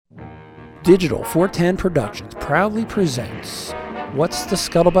Digital 410 Productions proudly presents What's the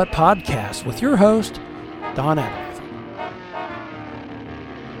Scuttlebutt Podcast with your host, Don Abernathy.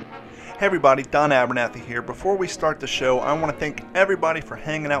 Hey everybody, Don Abernathy here. Before we start the show, I want to thank everybody for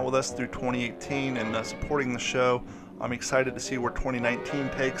hanging out with us through 2018 and supporting the show. I'm excited to see where 2019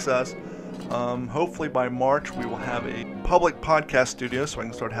 takes us. Hopefully by March we will have a public podcast studio so I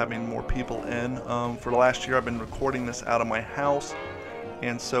can start having more people in. For the last year I've been recording this out of my house.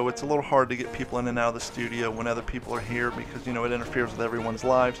 And so it's a little hard to get people in and out of the studio when other people are here because, it interferes with everyone's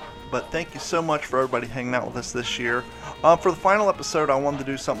lives. But thank you so much for everybody hanging out with us this year. For the final episode, I wanted to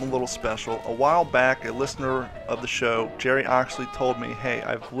do something a little special. A while back, a listener of the show, Jerry Oxley, told me, hey,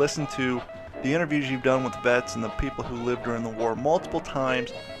 I've listened to the interviews you've done with vets and the people who lived during the war multiple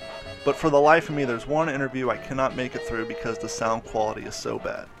times. But for the life of me, there's one interview I cannot make it through because the sound quality is so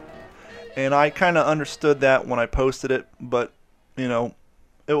bad. And I kind of understood that when I posted it, but,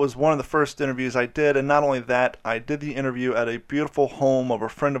 it was one of the first interviews I did, and not only that, I did the interview at a beautiful home of a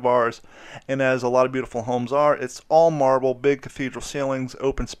friend of ours, and as a lot of beautiful homes are, it's all marble, big cathedral ceilings,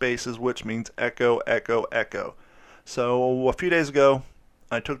 open spaces, which means echo, echo, echo. So a few days ago,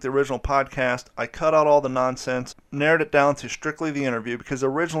 I took the original podcast, I cut out all the nonsense, narrowed it down to strictly the interview, because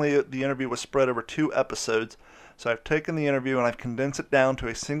originally the interview was spread over 2 episodes, so I've taken the interview and I've condensed it down to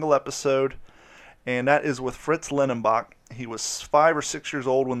a single episode, and that is with Fritz Lindenbach. He was 5 or 6 years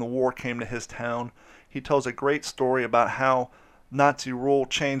old when the war came to his town. He tells a great story about how Nazi rule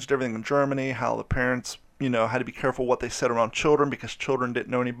changed everything in Germany, how the parents, had to be careful what they said around children because children didn't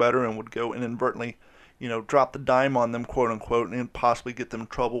know any better and would go inadvertently, drop the dime on them, quote unquote, and possibly get them in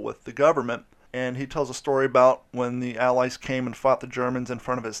trouble with the government. And he tells a story about when the Allies came and fought the Germans in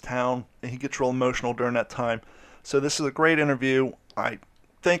front of his town, and he gets real emotional during that time. So this is a great interview. I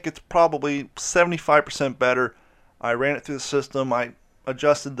think it's probably 75% better. I ran it through the system, I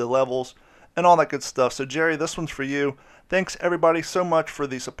adjusted the levels, and all that good stuff. So Jerry, this one's for you. Thanks everybody so much for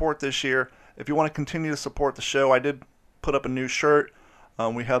the support this year. If you want to continue to support the show, I did put up a new shirt.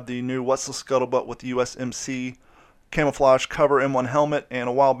 We have the new What's the Scuttlebutt with USMC camouflage cover M1 helmet, and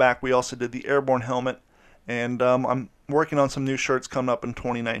a while back we also did the airborne helmet. And I'm working on some new shirts coming up in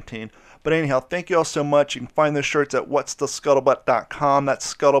 2019. But anyhow, thank you all so much. You can find those shirts at whatsthescuttlebutt.com.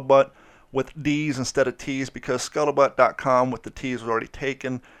 That's Scuttlebutt with D's instead of T's because scuttlebutt.com with the T's was already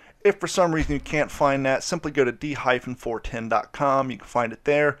taken. If for some reason you can't find that, simply go to d-410.com. You can find it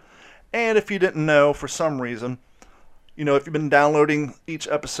there. And if you didn't know, for some reason, if you've been downloading each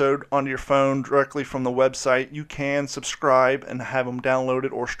episode onto your phone directly from the website, you can subscribe and have them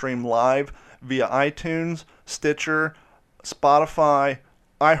downloaded or stream live via iTunes, Stitcher, Spotify,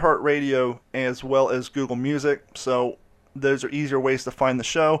 iHeartRadio, as well as Google Music. So those are easier ways to find the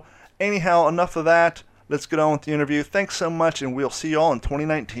show. Anyhow, enough of that. Let's get on with the interview. Thanks so much, and we'll see you all in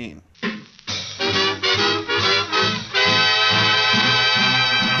 2019.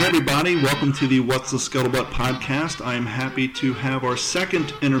 Hey everybody, welcome to the What's the Scuttlebutt podcast. I'm happy to have our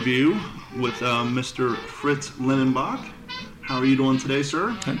second interview with Mr. Fritz Lindenbach. How are you doing today,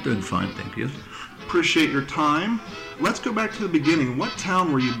 sir? I'm doing fine, thank you. Appreciate your time. Let's go back to the beginning. What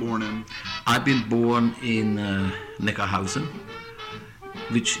town were you born in? I've been born in Neckarhausen,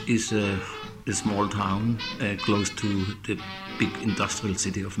 which is a small town close to the big industrial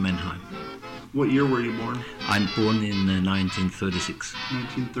city of Mannheim. What year were you born? I'm born in 1936.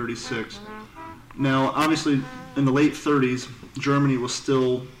 1936. Now, obviously, in the late 30s, Germany was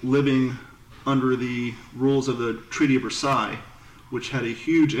still living under the rules of the Treaty of Versailles, which had a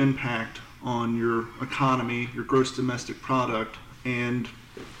huge impact on your economy, your gross domestic product, and,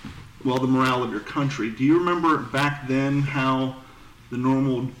 the morale of your country. Do you remember back then how the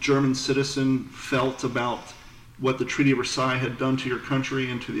normal German citizen felt about what the Treaty of Versailles had done to your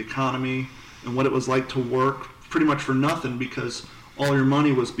country and to the economy, and what it was like to work pretty much for nothing because all your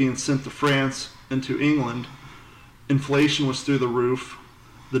money was being sent to France and to England. Inflation was through the roof.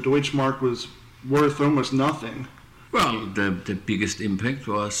 The Deutschmark was worth almost nothing. Well, the biggest impact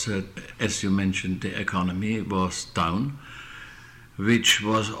was, as you mentioned, the economy was down, which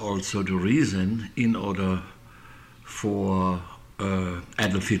was also the reason in order for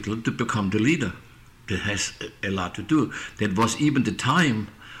Adolf Hitler to become the leader. That has a lot to do. That was even the time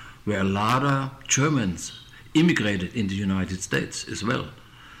where a lot of Germans immigrated in the United States as well.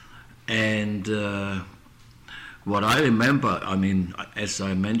 And what I remember, as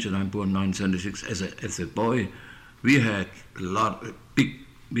I mentioned, I'm born in 1976. As a boy, we had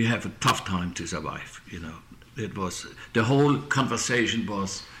we have a tough time to survive. It was the whole conversation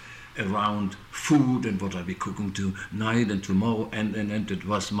was around food and what are we cooking tonight and tomorrow, and it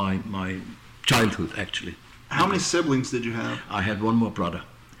was my childhood actually. How many siblings did you have? I had one more brother.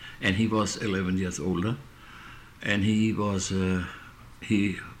 and he was 11 years older, and he was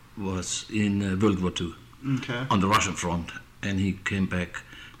in World War II on the Russian front, and he came back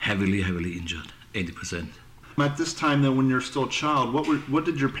heavily injured, 80%. At this time, though, when you're still a child, what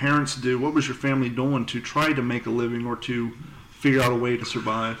did your parents do? What was your family doing to try to make a living or to figure out a way to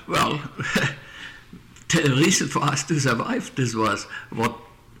survive? Well, the reason for us to survive, this was what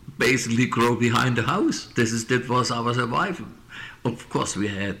basically grew behind the house. That was our survival. Of course, we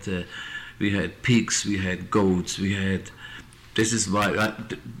had pigs, we had goats, this is why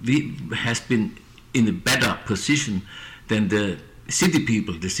we has been in a better position than the city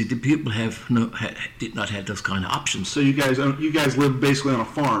people. The city people did not have those kind of options. So you guys lived basically on a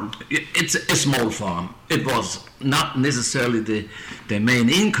farm. It's a small farm. It was not necessarily the main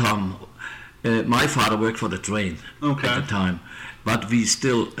income. My father worked for the train at the time, but we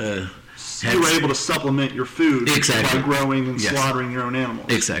still you were able to supplement your food exactly. by growing and slaughtering your own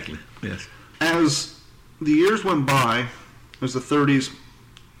animals. Exactly. Yes. As the years went by, as the 30s,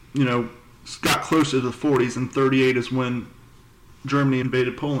 got closer to the 40s, and 38 is when Germany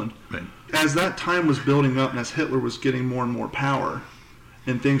invaded Poland. Right. As that time was building up and as Hitler was getting more and more power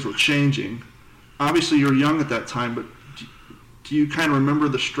and things were changing, obviously you're young at that time, but do you kind of remember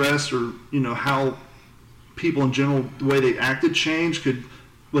the stress or, how people in general, the way they acted changed?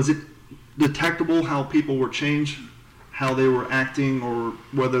 Was it detectable how people were changed, how they were acting, or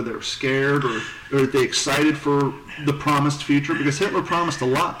whether they're scared or are they excited for the promised future? Because Hitler promised a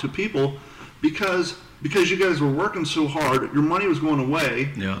lot to people because you guys were working so hard, your money was going away,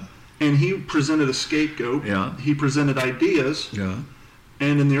 and he presented a scapegoat, he presented ideas,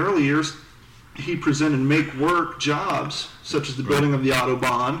 and in the early years, he presented make-work jobs, such as the building of the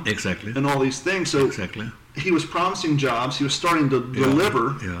Autobahn, and all these things. So he was promising jobs, he was starting to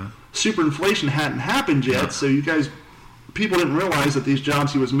deliver. Superinflation hadn't happened yet, so people didn't realize that these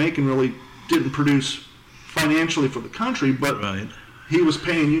jobs he was making really didn't produce financially for the country, but he was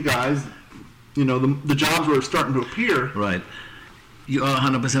paying you guys. The jobs were starting to appear. Right. You are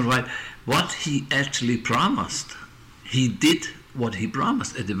 100% right. What he actually promised, he did what he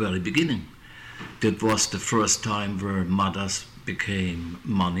promised at the very beginning. That was the first time where mothers became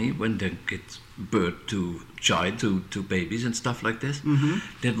money when they get birth to child, to babies and stuff like this. Mm-hmm.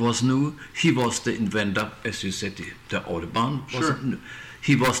 That was new. He was the inventor, as you said, the Autobahn.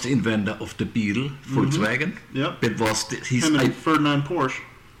 He was the inventor of the Beetle, Volkswagen. Yep. That was him and Ferdinand Porsche.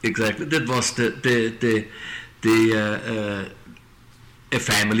 Exactly. That was a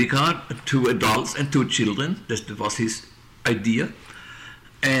family car, 2 adults and 2 children. That was his idea,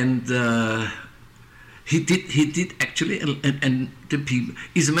 and he did actually. And the people,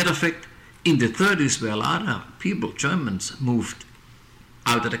 as a matter of fact, in the 30s, where a lot of people, Germans, moved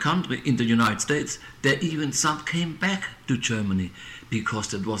out of the country in the United States, they even some came back to Germany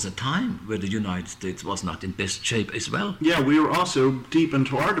because it was a time where the United States was not in best shape as well. Yeah, we were also deep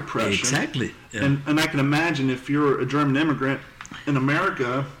into our depression. Exactly. Yeah. And I can imagine if you're a German immigrant in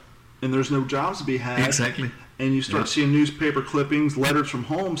America and there's no jobs to be had. Exactly. And you start seeing newspaper clippings, letters from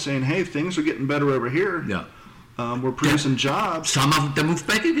home saying, hey, things are getting better over here. Yeah. We're producing jobs. Some of them moved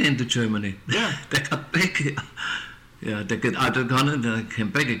back again to Germany. Yeah. They got back. Yeah, they got out of the country and they came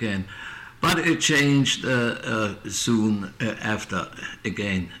back again. But it changed soon after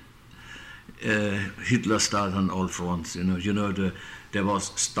again. Hitler started on all fronts. There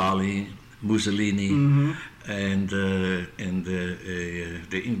was Stalin, Mussolini, and the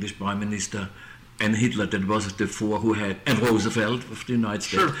English Prime Minister, and Hitler. That was the 4 who had, and Roosevelt of the United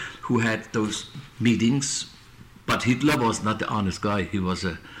States, who had those meetings. But Hitler was not the honest guy. He was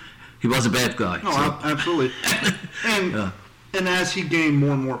a bad guy. No, absolutely. And as he gained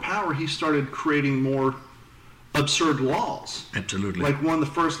more and more power, he started creating more absurd laws. Absolutely. Like one of the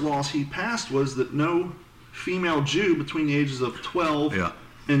first laws he passed was that no female Jew between the ages of 12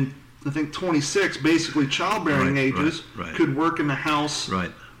 and I think 26, basically childbearing ages, could work in the house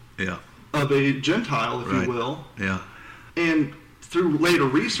of a Gentile, if you will. Yeah. And through later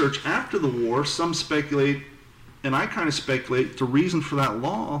research after the war, some speculate, and I kind of speculate, the reason for that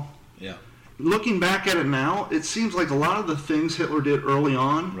law. Yeah. Looking back at it now, it seems like a lot of the things Hitler did early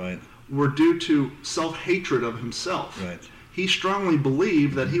on were due to self-hatred of himself. Right. He strongly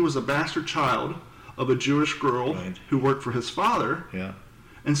believed that he was a bastard child of a Jewish girl who worked for his father. Yeah.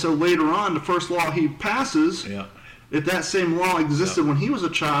 And so later on, the first law he passes, if that same law existed when he was a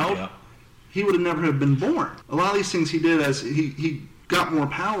child, he would have never have been born. A lot of these things he did as he got more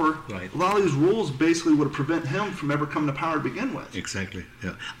power, a lot of these rules basically would have prevented him from ever coming to power to begin with. Exactly,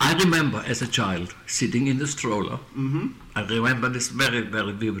 yeah. I remember as a child sitting in the stroller. I remember this very,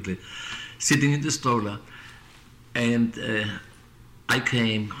 very vividly. Sitting in the stroller, and I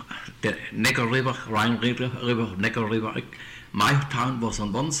came, the Neckar River, Rhine River, Neckar River. My town was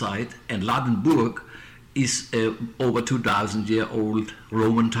on one side, and Ladenburg is over 2,000-year-old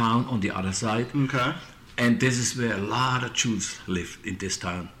Roman town on the other side. Okay. And this is where a lot of Jews lived in this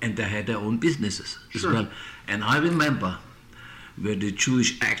town, and they had their own businesses as Sure. well. And I remember where the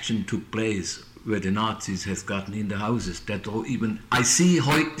Jewish action took place, where the Nazis have gotten in the houses. That even I see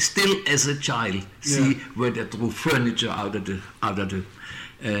still as a child see where they threw furniture out of the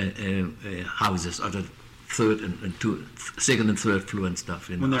houses, out of second and third floor and stuff.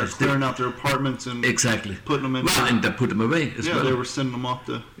 You know. When they're clearing out their apartments and exactly putting them in. and they put them away as well. They were sending them off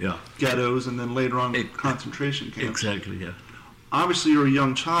to ghettos and then later on concentration camps. Exactly, yeah. Obviously, you're a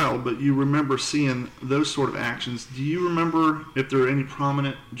young child, but you remember seeing those sort of actions. Do you remember if there were any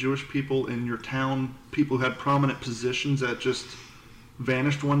prominent Jewish people in your town, people who had prominent positions that just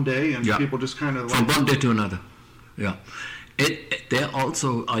vanished one day and people just kind of... From one day to another, yeah. There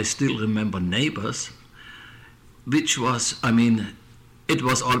also, I still remember neighbors, which was, it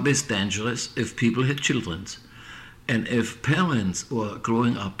was always dangerous if people had children. And if parents or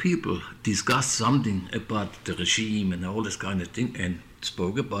growing up people discussed something about the regime and all this kind of thing and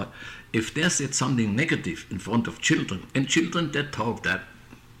spoke about, if they said something negative in front of children, and children that talk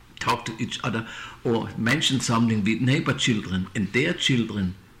to each other or mention something with neighbor children, and their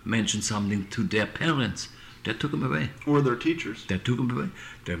children mention something to their parents, they took them away. Or their teachers. They took them away.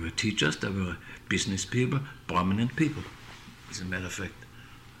 They were teachers, they were business people, prominent people, as a matter of fact.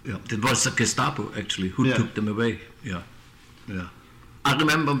 Yeah, it was the Gestapo actually who took them away. Yeah. I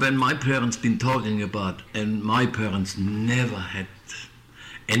remember when my parents been talking about, and my parents never had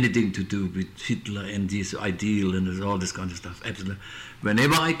anything to do with Hitler and this ideal and all this kind of stuff. Absolutely.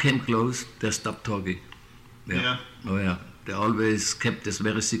 Whenever I came close, they stopped talking. Yeah. Oh yeah. They always kept this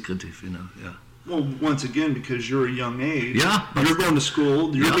very secretive, you know. Yeah. Well, once again, because you're a young age, yeah, you're going to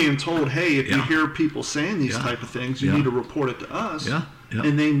school, you're being told, hey, if you hear people saying these type of things, you need to report it to us. Yeah.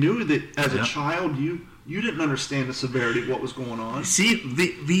 And they knew that as a child, you didn't understand the severity of what was going on. See,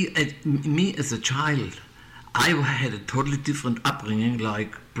 me as a child, I had a totally different upbringing,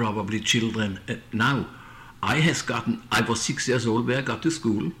 like probably children now. I was 6 years old when I got to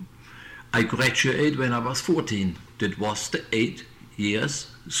school. I graduated when I was 14. That was the 8 years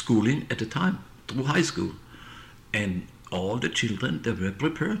schooling at the time, through high school. And all the children, they were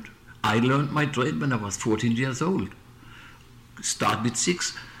prepared. I learned my trade when I was 14 years old. Start with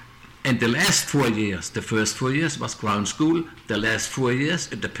 6. And the last 4 years, the first 4 years was ground school. The last 4 years,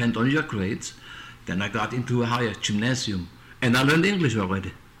 it depends on your grades. Then I got into a higher gymnasium. And I learned English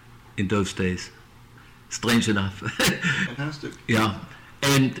already in those days. Strange enough. Fantastic. Yeah.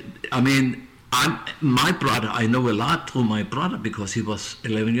 And my brother, I know a lot through my brother because he was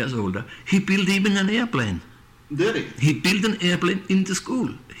 11 years older. He built even an airplane. Did he? He built an airplane in the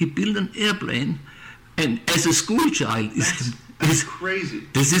school. He built an airplane, and as a school child, that's crazy.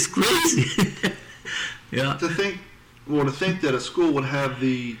 This is crazy. Yeah. To think that a school would have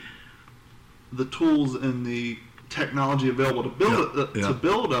the tools and the technology available to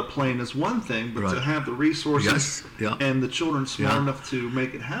build a plane is one thing, but to have the resources and the children smart enough to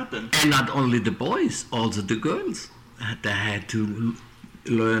make it happen. And not only the boys, also the girls. They had to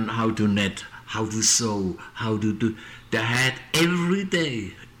learn how to knit, how to sew, how to do. They had every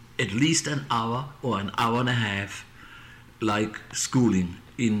day at least an hour or an hour and a half, like schooling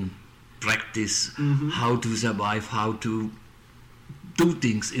in practice, how to survive, how to do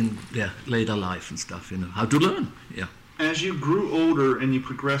things in their later life and stuff, you know, how to learn. Yeah. As you grew older and you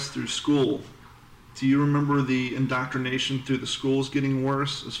progressed through school, do you remember the indoctrination through the schools getting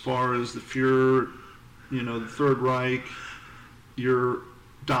worse as far as the Fuhrer, you know, the Third Reich, your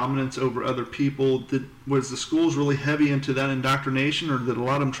dominance over other people? Was the schools really heavy into that indoctrination, or did a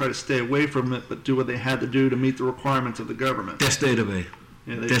lot of them try to stay away from it but do what they had to do to meet the requirements of the government? They stayed away.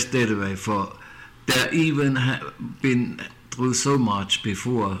 They stayed away. They even been through so much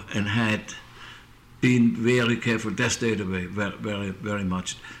before and had been very careful. They stayed away very, very, very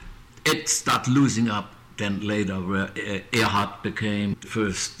much. It started losing up then later, where Erhard became the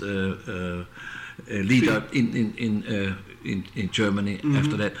first leader in Germany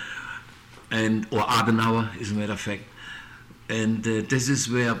after that, or Adenauer, as a matter of fact. And this is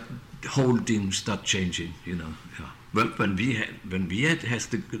where the whole thing started changing, you know. Yeah. Well, when we had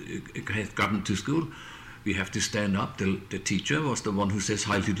gotten to school, we have to stand up. The teacher was the one who says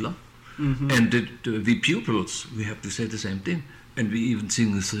Heil Hitler. And the pupils, we have to say the same thing. And we even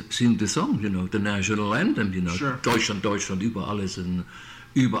sing the song, you know, the national anthem, you know, sure. Deutschland, Deutschland, über alles in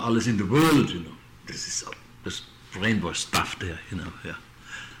the world, you know. This brainwash stuff there, you know, yeah.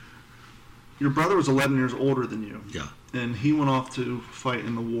 your brother was 11 years older than you. Yeah. And he went off to fight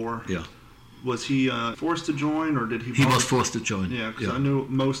in the war. Yeah. Was he forced to join, or did he? He was forced to join. Yeah, because I knew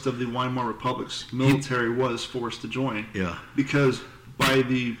most of the Weimar Republic's military was forced to join. Yeah. Because by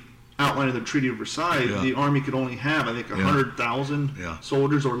the outline of the Treaty of Versailles, the army could only have, I think, 100,000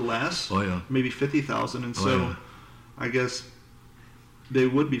 soldiers or less. Oh, yeah. Maybe 50,000, and so I guess they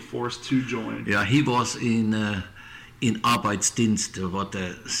would be forced to join. Yeah, he was in Arbeitsdienst, what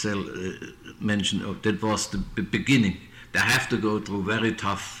Cell mentioned. That was the beginning. They have to go through very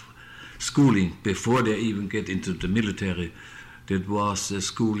tough schooling before they even get into the military. That was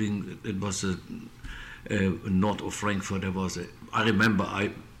schooling. It was north of Frankfurt. There was I remember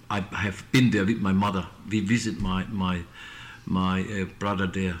I have been there with my mother. We visit my brother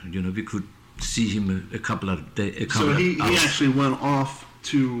there. You know, we could see him a couple of days. So he actually went off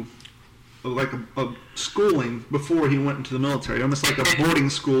to like a schooling before he went into the military, almost like a boarding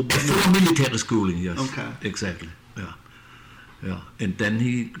school. Before military schooling, yes. Okay. Exactly. Yeah. And then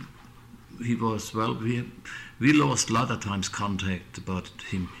he was, well, we lost a lot of times contact about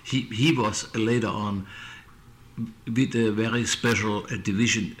him. He was later on with a very special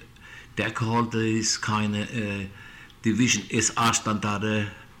division. They called this kind of division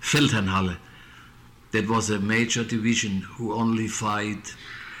SA-Standarte Feldherrnhalle. That was a major division who only fight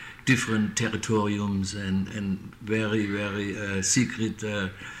different territoriums and very, very secret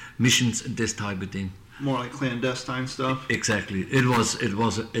missions and this type of thing. More like clandestine stuff. Exactly. It was SS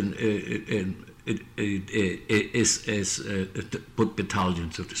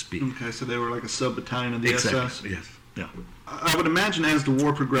battalion, so to speak. Okay, so they were like a sub-battalion of the SS. Yes. Yeah. I would imagine as the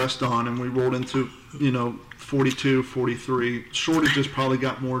war progressed on and we rolled into 42, 43, shortages probably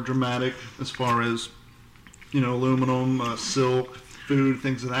got more dramatic as far as aluminum, silk, food,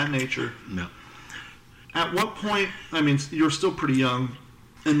 things of that nature. Yeah. At what point? I mean, you're still pretty young.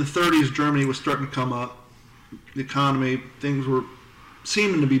 In the 30s, Germany was starting to come up. The economy, things were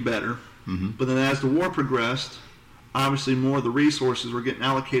seeming to be better. Mm-hmm. But then as the war progressed, obviously more of the resources were getting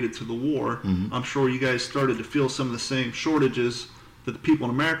allocated to the war. Mm-hmm. I'm sure you guys started to feel some of the same shortages that the people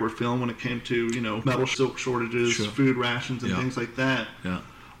in America were feeling when it came to, metal, silk shortages, food rations, and things like that. Yeah.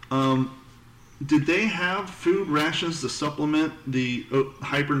 Did they have food rations to supplement the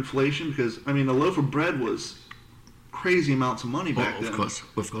hyperinflation? Because, I mean, a loaf of bread was crazy amounts of money back then. Of course.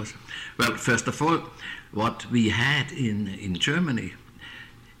 Well, first of all, what we had in Germany,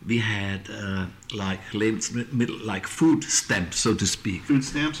 we had like food stamps, so to speak. Food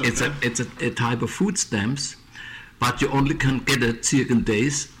stamps, okay. It's a type of food stamps, but you only can get it certain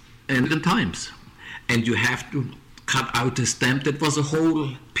days and certain times. And you have to cut out a stamp that was a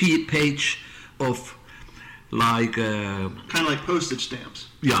whole page of kind of like postage stamps.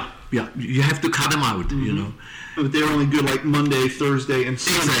 Yeah. You have to cut them out, mm-hmm. But they're only good like Monday, Thursday, and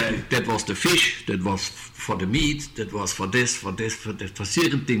Sunday. Exactly. That was the fish. That was for the meat. That was for this, for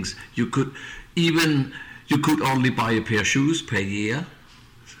certain things. You could only buy a pair of shoes per year,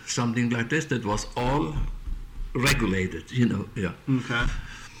 something like this. That was all regulated, Yeah. Okay.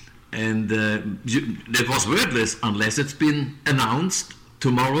 And that was wordless unless it's been announced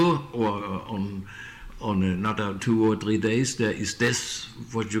tomorrow or on another 2 or 3 days. There is this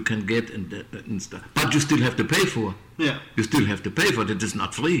what you can get and stuff, but you still have to pay for. Yeah. You still have to pay for it. It is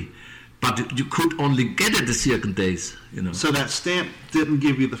not free, but you could only get it the certain days. So that stamp didn't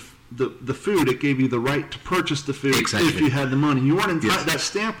give you the food; it gave you the right to purchase the food if you had the money. You weren't entitled. That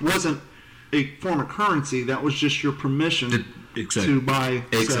stamp wasn't a form of currency. That was just your permission to buy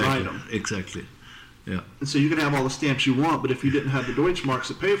said item. Exactly. Yeah. And so you could have all the stamps you want, but if you didn't have the Deutschmarks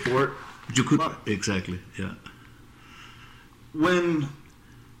to pay for it, you could. Exactly. Yeah. When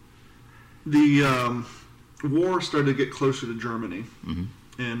the war started to get closer to Germany, mm-hmm.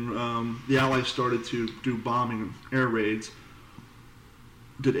 and the Allies started to do bombing air raids,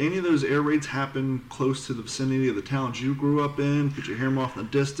 did any of those air raids happen close to the vicinity of the towns you grew up in? Could you hear them off in the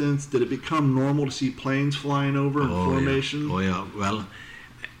distance? Did it become normal to see planes flying over in formation? Yeah. Oh, yeah. Well,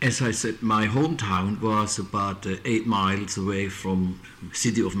 as I said, my hometown was about 8 miles away from the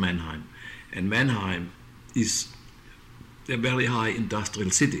city of Mannheim. And Mannheim is a very high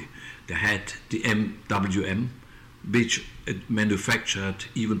industrial city. They had the MWM, which manufactured,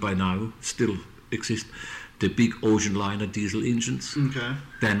 even by now, still exists, the big ocean liner diesel engines, okay.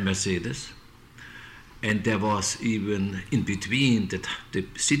 Then Mercedes. And there was even in between the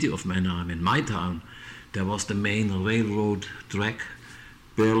city of Mannheim and my town, there was the main railroad track,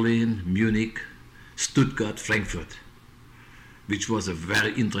 Berlin, Munich, Stuttgart, Frankfurt, which was a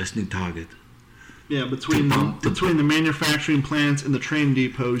very interesting target. Yeah, between the manufacturing plants and the train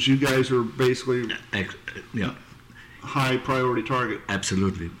depots, you guys are basically... Yeah. high priority target.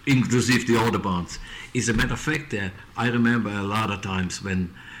 Absolutely, inclusive the Autobahns. As a matter of fact, I remember a lot of times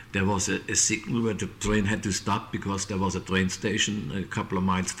when there was a signal where the train had to stop because there was a train station a couple of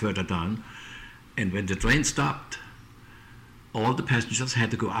miles further down, and when the train stopped, all the passengers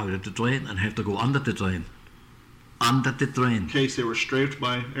had to go out of the train and had to go under the train. Under the train. In case they were strafed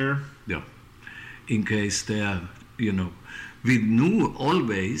by air? Yeah. In case they're, we knew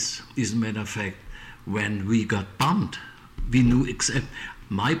always, as a matter of fact, when we got bombed, we knew except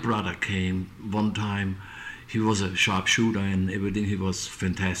my brother came one time. He was a sharpshooter and everything. He was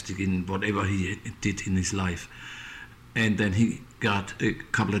fantastic in whatever he did in his life. And then he got a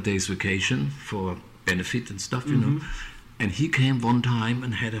couple of days vacation for benefit and stuff, And he came one time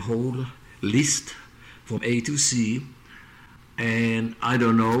and had a whole list from A to C. And I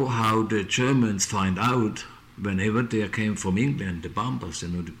don't know how the Germans find out whenever they came from England, the bombers, the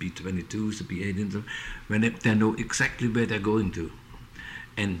B-22s, the B-18s, when they know exactly where they're going to.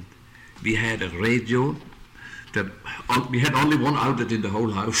 And we had a radio. We had only one outlet in the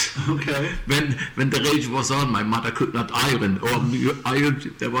whole house. Okay. When the radio was on, my mother could not iron,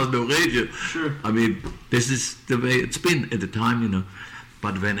 there was no radio. Sure. I mean, this is the way it's been at the time,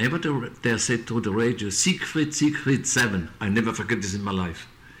 But whenever they said to the radio, Siegfried, Siegfried 7, I never forget this in my life.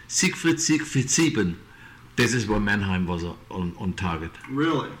 Siegfried, Siegfried 7. This is where Mannheim was on target.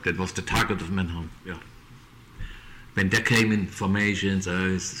 Really? That was the target of Mannheim, yeah. When they came in formations,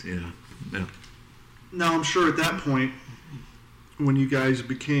 yeah. Now, I'm sure at that point, when you guys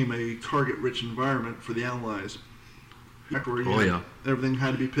became a target-rich environment for the Allies, everything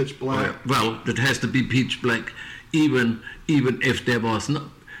had to be pitch black. Oh, yeah. Well, it has to be pitch black, even if there was no.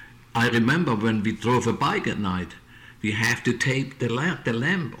 I remember when we drove a bike at night, we have to tape the lamp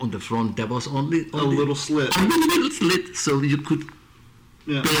on the front. There was only a little slit. A little slit, so you could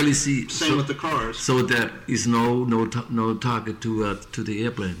barely see. Same with the cars. So there is no target to the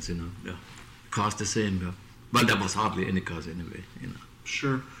airplanes, Yeah. Cars the same, yeah. But there was hardly any cars anyway,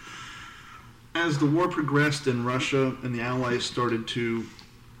 Sure. As the war progressed and Russia and the Allies started to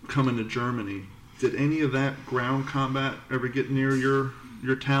come into Germany, did any of that ground combat ever get near your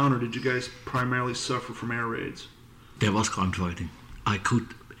town, or did you guys primarily suffer from air raids? There was ground fighting.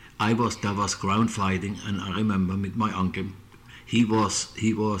 There was ground fighting, and I remember with my uncle, he was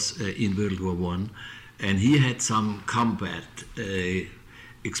in World War I, and he had some combat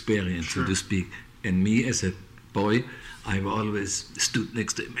experience, sure, so to speak. And me as a boy, I always stood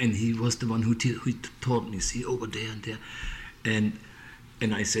next to him, and he was the one who taught me, see over there and there.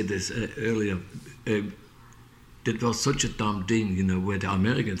 And I said this earlier, that was such a dumb thing, where the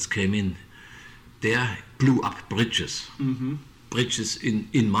Americans came in. They blew up bridges. Mm-hmm. Bridges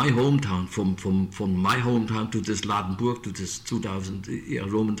in my hometown, from my hometown to this Ladenburg, to this 2000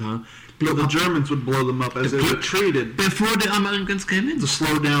 Roman town. The Germans would blow them up as they retreated. Before the Americans came in. To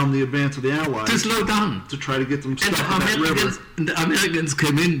slow down the advance of the Allies. To slow down. To try to get them stuck in that river. And the Americans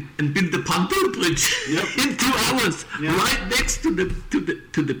came in and built the pontoon bridge in 2 hours, right next to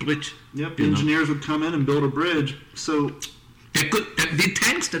the bridge. Yep, the engineers would come in and build a bridge. So the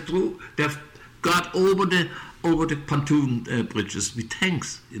tanks that got over the pontoon bridges with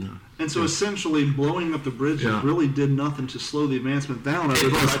tanks, And so essentially blowing up the bridges really did nothing to slow the advancement down over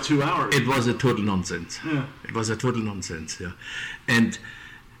about 2 hours. It was a total nonsense. Yeah. It was a total nonsense, yeah. And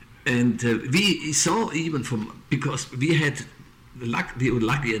we saw even because we were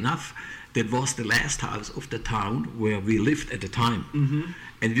lucky enough, that was the last house of the town where we lived at the time. Mm-hmm.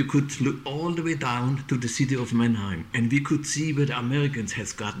 And we could look all the way down to the city of Mannheim, and we could see where the Americans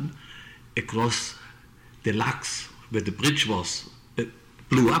had gotten across the Lachs, where the bridge was,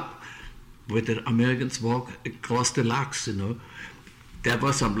 blew up, where the Americans walked across the Lachs, There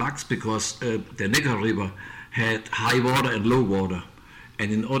were some Lachs because the Neckar River had high water and low water.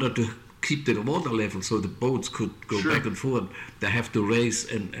 And in order to keep the water level so the boats could go back and forth, they have to raise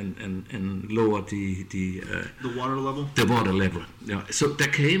and lower the water level? The water level, yeah. So they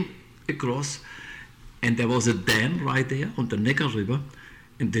came across, and there was a dam right there on the Neckar River,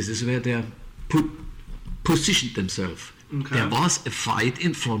 and this is where they positioned themselves. Okay. There was a fight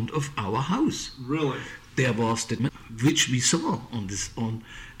in front of our house. Really? There was which we saw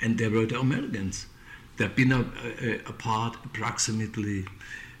and there were the Americans. They've been apart approximately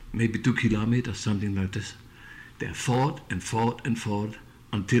maybe 2 kilometers, something like this. They fought and fought and fought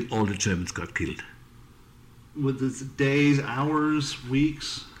until all the Germans got killed. Was this days, hours,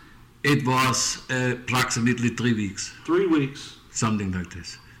 weeks? It was approximately 3 weeks. 3 weeks? Something like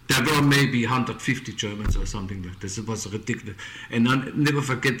this. There were maybe 150 Germans or something like this. It was ridiculous. And I'll never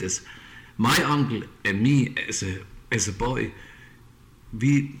forget this. My uncle and me, as a boy,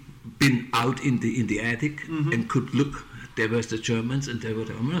 we been out in the attic and could look. There were the Germans and there were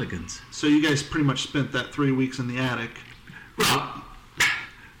the Americans. So you guys pretty much spent that 3 weeks in the attic. Well,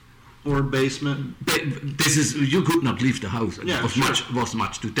 or basement. This is, you could not leave the house. Yeah, It was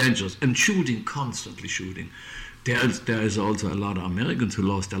much too dangerous. And shooting, constantly shooting. There is also a lot of Americans who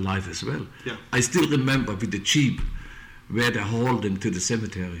lost their life as well. Yeah. I still remember with the Jeep where they hauled them to the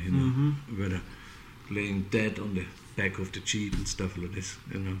cemetery, where they're laying dead on the back of the Jeep and stuff like this,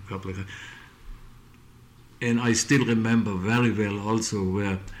 a couple of. And I still remember very well also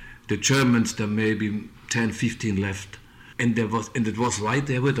where the Germans, there may be 10, 15 left. And it was right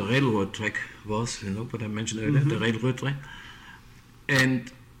there where the railroad track was, what I mentioned earlier, the railroad track.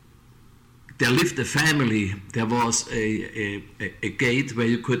 And there lived a family. There was a gate where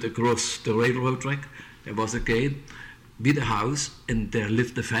you could cross the railroad track. There was a gate with a house, and there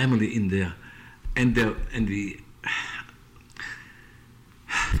lived a family in there. And we,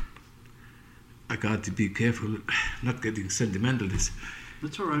 I got to be careful, not getting sentimental.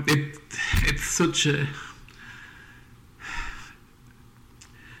 That's all right. It's such a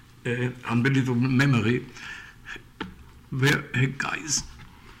unbelievable memory where guys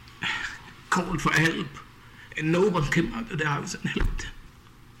called for help and no one came out of the house and helped.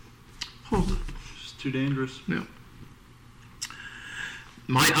 Oh, it's too dangerous. Yeah.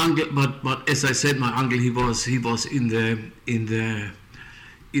 My uncle, but as I said, my uncle he was in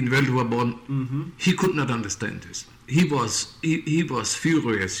World War I. He could not understand this. He was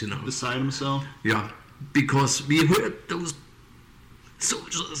furious, Beside himself. Yeah, because we heard those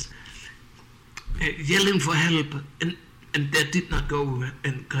soldiers yelling for help, and they did not go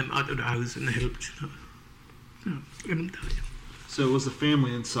and come out of the house and help. Yeah, let them die. So it was the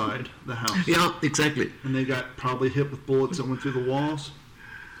family inside the house. Yeah, exactly. And they got probably hit with bullets that went through the walls.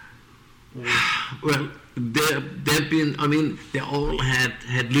 Well, they've been. I mean, they all had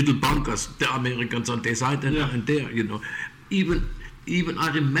little bunkers. The Americans on their side and there. Even I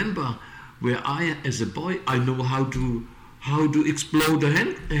remember where I, as a boy, I know how to explode a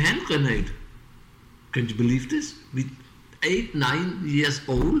hand grenade. Can you believe this? With 8, 9 years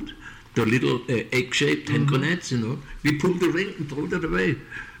old, the little egg-shaped hand grenades. We pulled the ring and threw it away.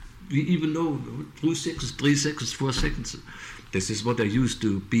 We even know 2 seconds, 3 seconds, 4 seconds. This is what I used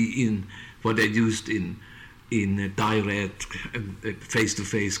to be in. What I used in direct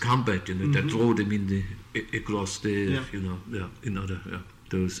face-to-face combat. They throw them across the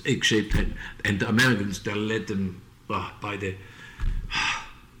those egg-shaped hand. And the Americans, they let them by the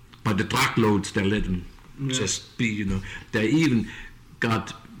truckloads. They let them just be. They even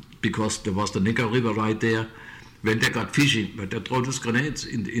got, because there was the Neckar River right there. When they got fishing, but they throw those grenades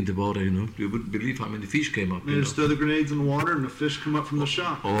in the water, You wouldn't believe how many fish came up. They just throw the grenades in the water and the fish come up from the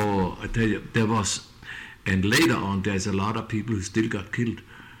shock. Oh, I tell you, there was, and later on, there's a lot of people who still got killed,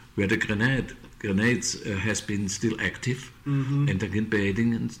 where the grenades has been still active, and they've been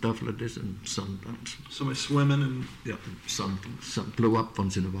bathing and stuff like this, and sometimes. Somebody swimming and. Yeah, some blow up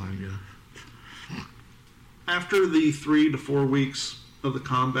once in a while, yeah. After the 3 to 4 weeks of the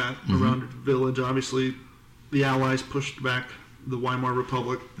combat around the village, obviously, the Allies pushed back the Weimar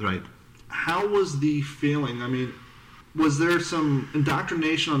Republic. Right. How was the feeling? I mean, was there some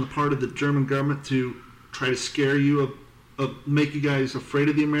indoctrination on the part of the German government to try to scare you, make you guys afraid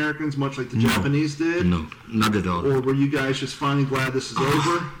of the Americans, much like the Japanese did? No, not at all. Or were you guys just finally glad this is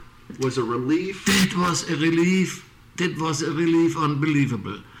over? Was it relief? That was a relief. That was a relief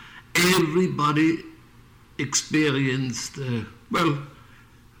unbelievable. Everybody experienced,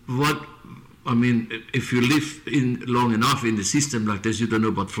 if you live long enough in the system like this, you don't know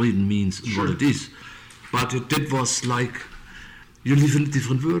what freedom means and what it is. But that was like, you live in a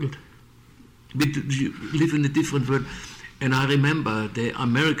different world. You live in a different world. And I remember the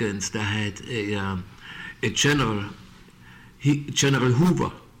Americans, they had a general, General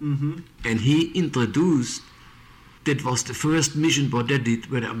Hoover, and he introduced, that was the first mission what they did,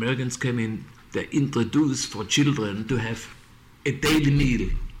 where the Americans came in, they introduced for children to have a daily meal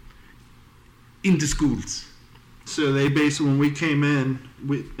in the schools. So they basically, when we came in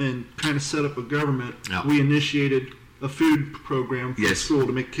and kind of set up a government, we initiated a food program for school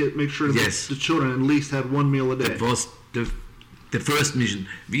to make sure that the children at least had one meal a day. That was the first mission.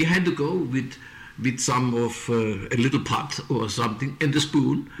 We had to go with some of a little pot or something and a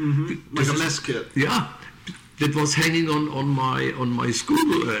spoon, like a mess kit. Yeah, that was hanging on my school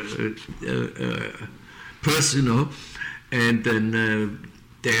purse, and then.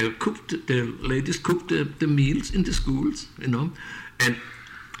 The ladies cooked the meals in the schools, and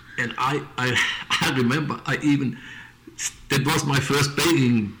I remember I even that was my first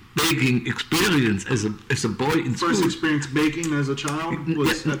baking experience as a boy in school. First experience baking as a child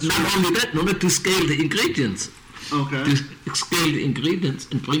was not only that, not to scale the ingredients. Okay. To scale the ingredients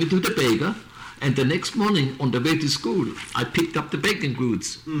and bring it to the baker. And the next morning, on the way to school, I picked up the baking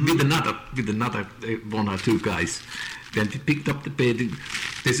goods with another one or two guys. Then we picked up the baking.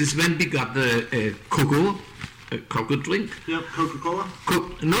 This is when we got the cocoa drink. Yep, Coca-Cola.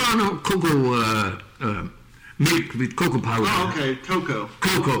 Cocoa milk with cocoa powder. Oh, okay, cocoa.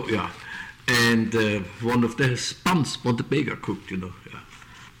 Cocoa, yeah. And one of the sponges what the baker cooked,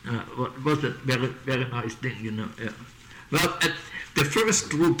 Yeah. What was a very, very nice thing, Yeah. Well, the first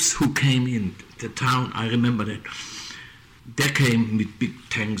troops who came in the town, I remember that, they came with big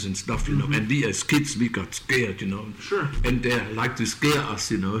tanks and stuff, and we as kids, we got scared, Sure. And they like to scare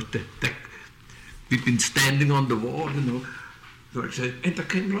us, we've been standing on the wall, So I said, and they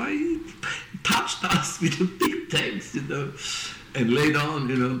came right, touched us with the big tanks, and laid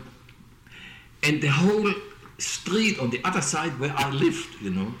on, And the whole street on the other side where I lived,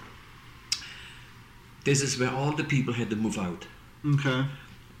 this is where all the people had to move out. Okay.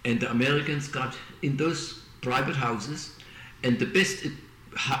 And the Americans got in those private houses, and the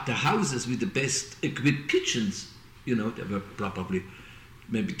houses with the best equipped kitchens, there were probably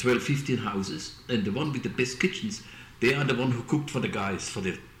maybe 12, 15 houses, and the one with the best kitchens, they are the one who cooked for the guys, for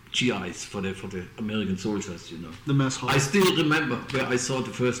the GIs, for the American soldiers, The mess hall. I still remember where I saw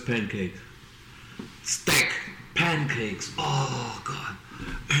the first pancake. Stack pancakes. Oh God!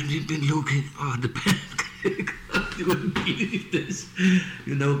 And you've been looking the pancake. You wouldn't believe this.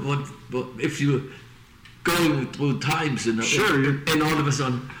 What if you go through times, Sure. And all of a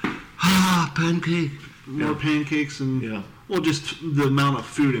sudden, pancake. More pancakes and Yeah. well, just the amount of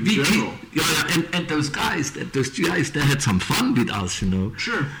food in general. And those guys, those GIs, they had some fun with us,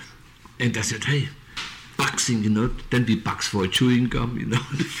 Sure. And they said, hey, boxing, then we box for a chewing gum,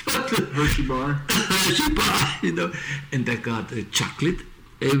 Hershey bar. Hershey bar, and they got chocolate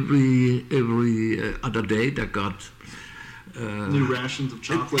every other day. They got new rations of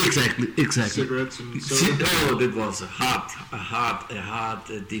chocolate. Exactly. Cigarettes and soda. Oh, that was a hard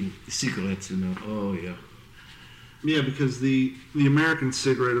thing. Cigarettes, Oh yeah. Yeah, because the American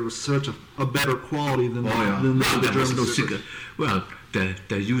cigarette was such a better quality than Well, the there was German no cigarette. Well,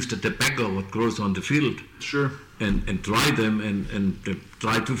 they used the tobacco what grows on the field. Sure. And dry them and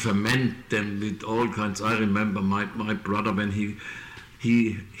try to ferment them with all kinds. I remember my brother when he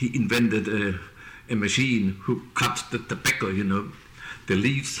invented a machine who cuts the tobacco. The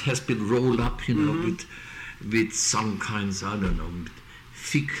leaves has been rolled up. With some kinds, I don't know,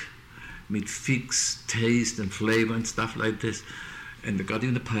 with fix taste and flavor and stuff like this. And they got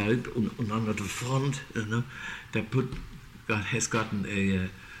in the pipe and under the front, they has gotten a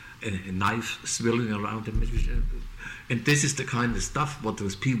knife swirling around them. And this is the kind of stuff what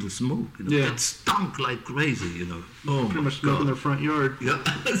those people smoke. Yeah. It stunk like crazy, Oh, Pretty much smoke in their front yard. Yeah,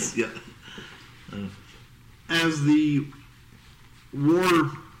 yeah. As the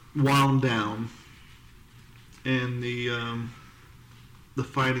war wound down and the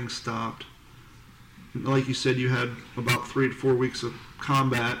fighting stopped, like you said, you had about 3 to 4 weeks of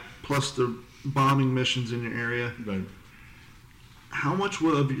combat plus the bombing missions in your area. Right. How much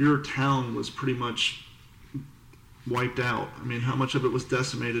of your town was pretty much wiped out? I mean, how much of it was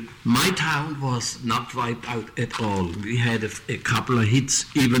decimated? My town was not wiped out at all. We had a couple of hits.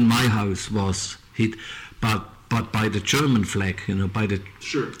 Even my house was hit, but by the German flag,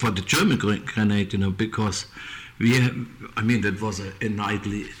 Sure. for the German grenade, because that was a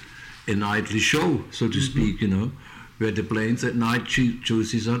nightly show, so to speak, where the planes at night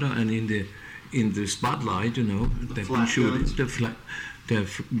choose each other, and in the spotlight, they've been shooting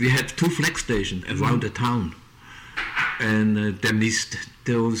we had 2 flag stations around the town, and they missed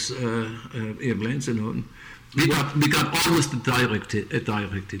those airplanes, We got almost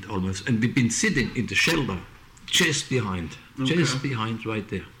directed almost, and we've been sitting in the shelter just behind right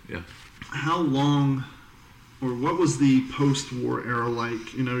there. Yeah. How long, or what was the post-war era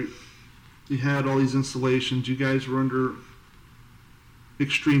like? You had all these installations. You guys were under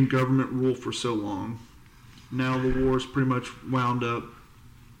extreme government rule for so long. Now the war's pretty much wound up,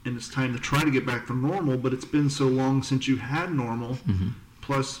 and it's time to try to get back to normal, but it's been so long since you had normal,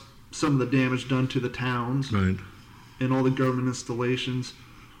 plus some of the damage done to the towns, right, and all the government installations.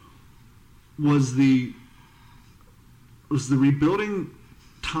 Was the rebuilding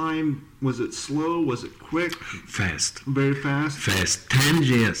time, was it slow? Was it quick? Fast. Very fast? Fast. 10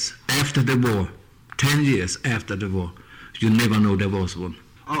 years after the war. 10 years after the war. You never know there was one.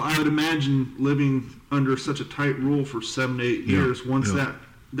 Oh, I would imagine living under such a tight rule for 7 to 8 years, once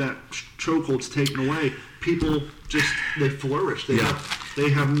that chokehold's taken away, people just they flourish. They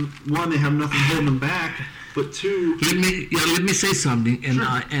have nothing holding them back. But two, let me say something, and sure.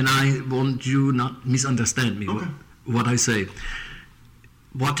 I want you not misunderstand me. Okay. What I say.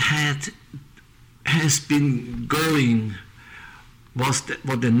 What has been going was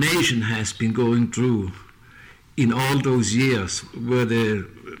what the nation has been going through in all those years, where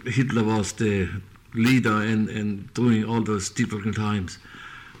Hitler was the leader and doing all those difficult times.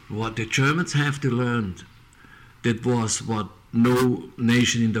 What the Germans have to learn, that was what no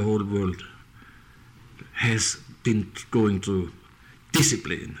nation in the whole world has been going through.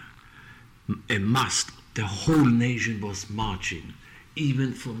 Discipline, a must. The whole nation was marching,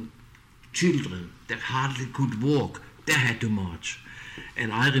 even from children that hardly could walk, they had to march.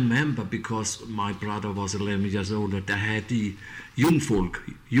 And I remember, because my brother was 11 years older, they had the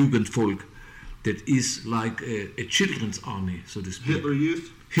Jugendvolk, that is like a children's army, so to speak. Hitler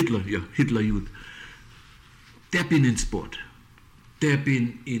Youth? Hitler Youth. They've been in sport. They've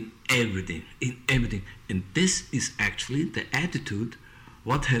been in everything. And this is actually the attitude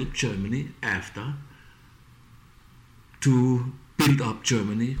what helped Germany after to build up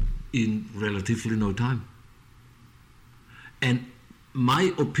Germany in relatively no time. And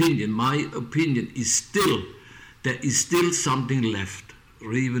my opinion is still, there is still something left,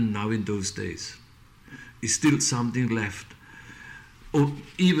 or even now in those days, is still something left. Or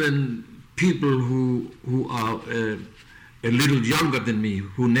even people who are a little younger than me,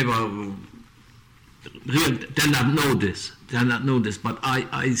 who never really did not know this, but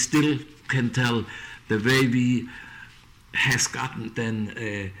I still can tell the way we has gotten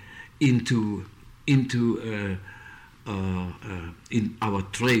then into in our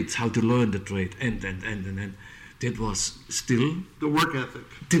trades, how to learn the trade, and that was still the work ethic.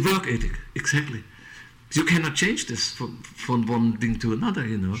 The work ethic, exactly. You cannot change this from one thing to another,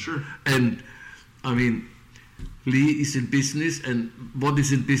 you know. Sure. And I mean, Lee is in business, and what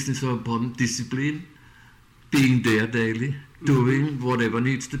is in business upon discipline, being there daily, doing whatever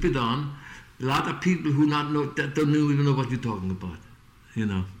needs to be done. A lot of people who don't even know what you're talking about, you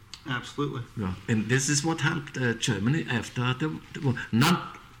know. Absolutely. Yeah. And this is what helped Germany after the war.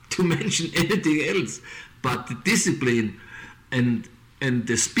 Not to mention anything else, but the discipline and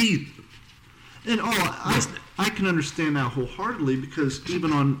the speed. And I can understand that wholeheartedly, because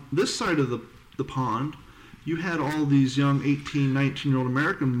even on this side of the pond, you had all these young 18, 19-year-old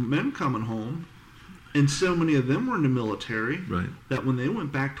American men coming home, and so many of them were in the military, right, that when they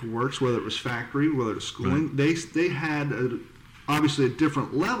went back to work, whether it was factory, whether it was schooling, right, they had obviously a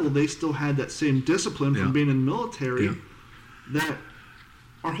different level. They still had that same discipline from being in the military, that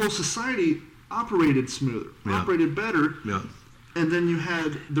our whole society operated smoother, operated better. Yeah. And then you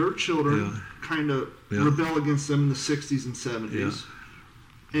had their children kind of rebel against them in the 60s and 70s.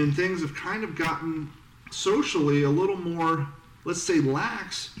 Yeah. And things have kind of gotten socially a little more, let's say,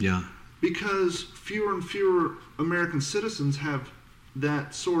 lax. Yeah. Because fewer and fewer American citizens have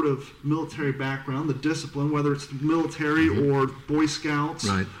that sort of military background, the discipline, whether it's military or Boy Scouts,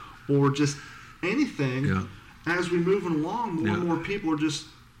 right, or just anything. Yeah. As we move along, more and more people are just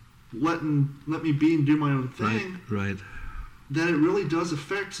let me be and do my own thing. Right. That it really does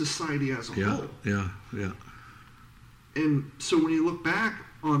affect society as a whole. Yeah. And so when you look back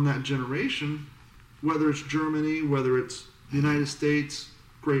on that generation, whether it's Germany, whether it's the United States,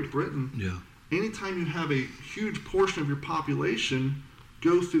 Great Britain, anytime you have a huge portion of your population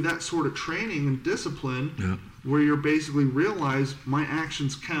go through that sort of training and discipline, where you're basically realize my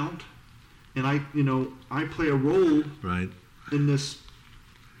actions count, and I play a role in this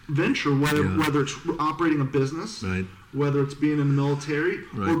venture, whether it's operating a business, whether it's being in the military,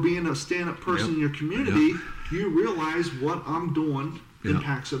 or being a stand-up person in your community, you realize what I'm doing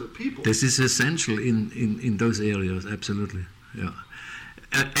impacts other people. This is essential in those areas, absolutely. Yeah.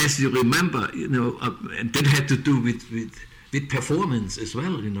 As you remember, that had to do with performance as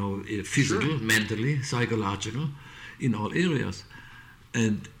well, physical, mentally, psychological, in all areas.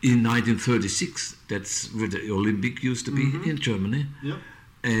 And in 1936, that's where the Olympic used to be in Germany. Yep.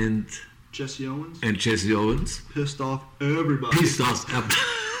 And Jesse Owens. Pissed off everybody. Not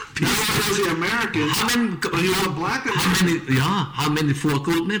only the Americans. How many 4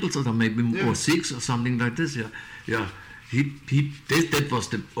 gold medals, or maybe or 6 or something like this? Yeah. That was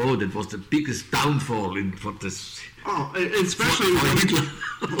the biggest downfall for this. Oh, especially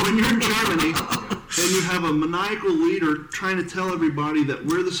when you're in Germany and you have a maniacal leader trying to tell everybody that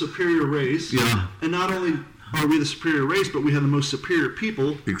we're the superior race. Yeah. And not only are we the superior race, but we have the most superior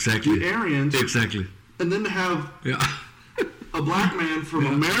people. Exactly. The Aryans. Exactly. And then to have a black man from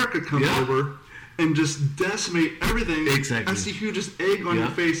America come over and just decimate everything. Exactly. That's the hugest egg on your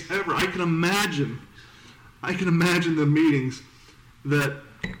face ever. I can imagine I can imagine the meetings that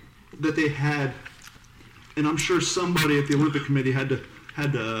they had, and I'm sure somebody at the Olympic Committee had to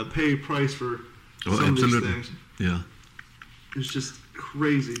pay a price for some of these things. Yeah. It's just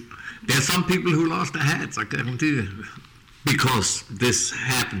crazy. There are some people who lost their heads, I guarantee you, because this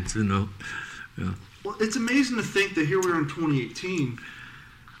happens, Yeah. Well, it's amazing to think that here we are in 2018,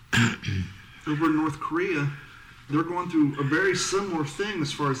 over in North Korea, they're going through a very similar thing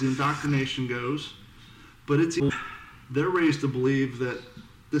as far as the indoctrination goes, but they're raised to believe that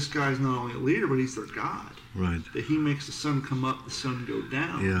this guy's not only a leader, but he's their God. Right. That he makes the sun come up, the sun go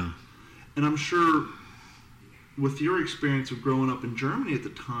down. Yeah. And I'm sure with your experience of growing up in Germany at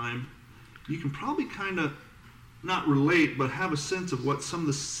the time, you can probably kind of not relate, but have a sense of what some of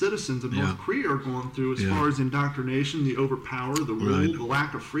the citizens of North Korea are going through as far as indoctrination, the overpower, the rule, the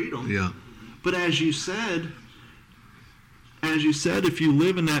lack of freedom. Yeah. But as you said, if you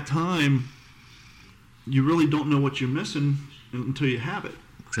live in that time, you really don't know what you're missing until you have it.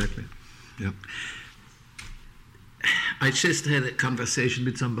 Exactly. Yeah. I just had a conversation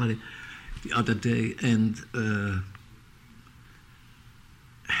with somebody the other day, and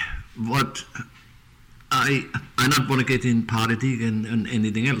what I not want to get in politics and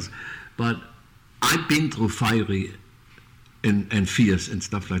anything else, but I've been through fiery and fears and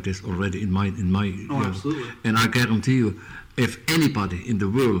stuff like this already in my absolutely. And I guarantee you, if anybody in the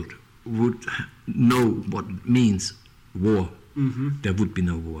world would know what it means war, there would be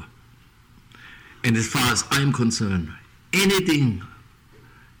no war. And as far as I'm concerned, anything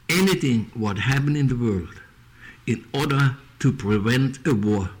what happened in the world in order to prevent a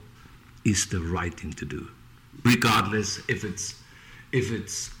war is the right thing to do, regardless if it's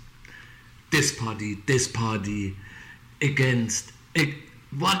this party against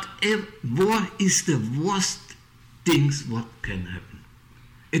whatever. War is the worst things what can happen.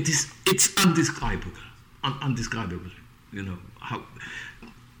 It's undescribable. How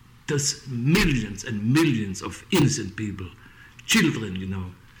there's millions and millions of innocent people, children.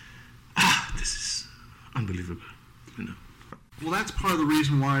 This is unbelievable. Well, that's part of the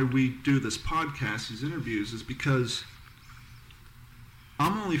reason why we do this podcast, these interviews, is because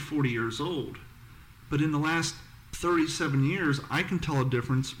I'm only 40 years old, but in the last 37 years, I can tell a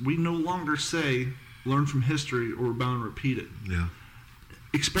difference. We no longer say, learn from history or we're bound to repeat it. Yeah.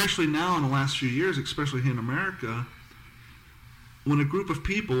 Especially now in the last few years, especially here in America, when a group of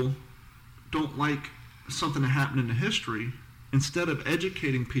people don't like something that happened in the history, instead of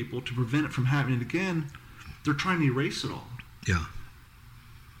educating people to prevent it from happening again, they're trying to erase it all. Yeah.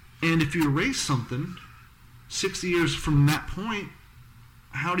 And if you erase something 60 years from that point,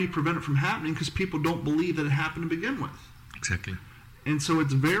 how do you prevent it from happening? Because people don't believe that it happened to begin with. Exactly. And so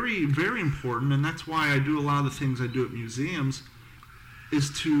it's very, very important, and that's why I do a lot of the things I do at museums, is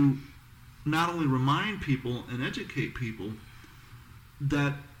to not only remind people and educate people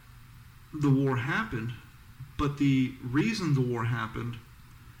that the war happened, but the reason the war happened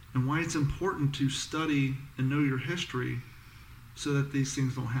and why it's important to study and know your history so that these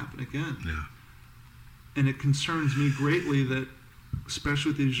things don't happen again. Yeah. And it concerns me greatly that,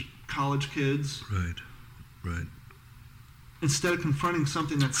 especially with these college kids, right, instead of confronting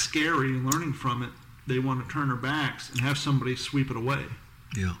something that's scary and learning from it, they want to turn their backs and have somebody sweep it away.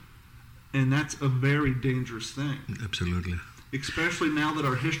 Yeah. And that's a very dangerous thing. Absolutely. Especially now that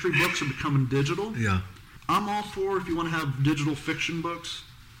our history books are becoming digital. Yeah. I'm all for if you want to have digital fiction books,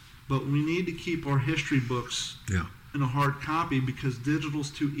 but we need to keep our history books in a hard copy because digital's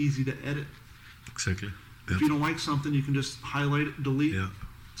too easy to edit. Exactly. If you don't like something, you can just highlight it, delete,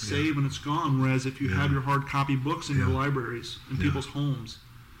 save, and it's gone. Whereas if you have your hard copy books in your libraries, in people's homes,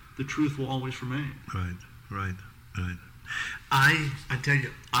 the truth will always remain. Right. I tell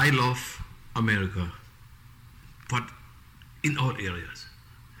you, I love America, but in all areas.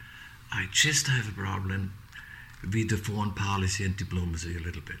 I just have a problem with the foreign policy and diplomacy a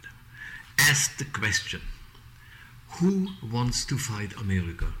little bit. Ask the question, who wants to fight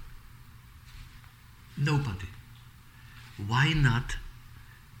America? Nobody. Why not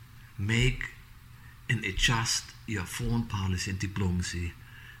make and adjust your foreign policy and diplomacy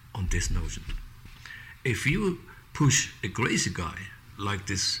on this notion? If you push a crazy guy like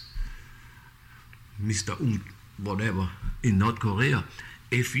this Mr. Whatever in North Korea,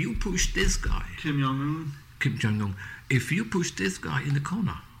 if you push this guy, Kim Jong-un, if you push this guy in the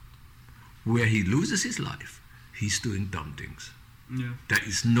corner where he loses his life, he's doing dumb things. Yeah. There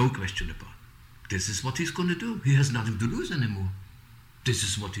is no question about it. This is what he's going to do. He has nothing to lose anymore. This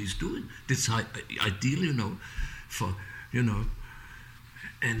is what he's doing. This is ideal,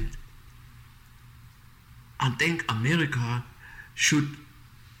 and I think America should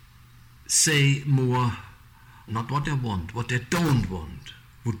say more not what they want, what they don't want,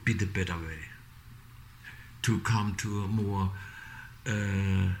 would be the better way to come to a more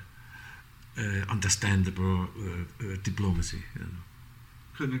understandable diplomacy. You know.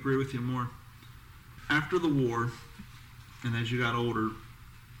 Couldn't agree with you more. After the war, and as you got older,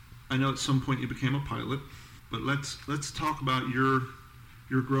 I know at some point you became a pilot, but let's talk about your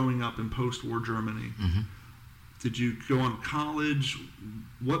growing up in post-war Germany. Mm-hmm. Did you go on college?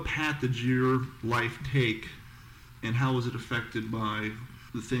 What path did your life take, and how was it affected by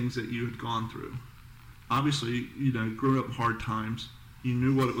the things that you had gone through? Obviously, you know, grew up in hard times. You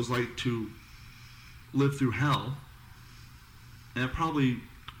knew what it was like to live through hell, and it probably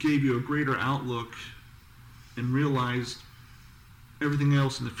gave you a greater outlook and realized everything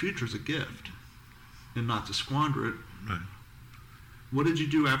else in the future is a gift and not to squander it. Right. What did you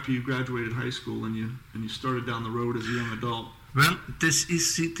do after you graduated high school and you started down the road as a young adult? Well, this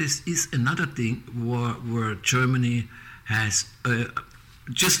is another thing where Germany has,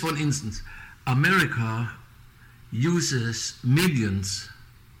 just for instance, America uses millions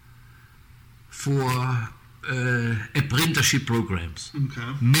for apprenticeship programs.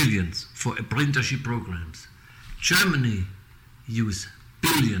 Okay. Millions for apprenticeship programs. Germany use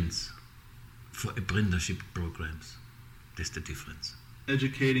billions for apprenticeship programs. That's the difference.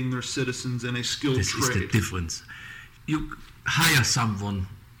 Educating their citizens in a skilled This trade. is the difference. You hire someone,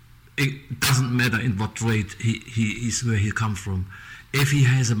 it doesn't matter in what trade he is, where he comes from. If he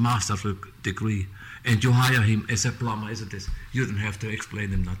has a master's degree and you hire him as a plumber, as it is, you don't have to explain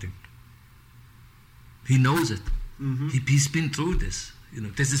him nothing. He knows it. Mm-hmm. He's been through this. You know,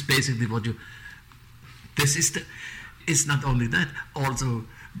 this is basically what you. This is the. It's not only that. Also,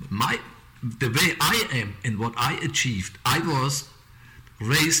 the way I am and what I achieved, I was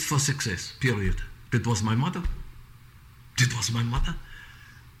raised for success. Period. That was my mother. That was my mother.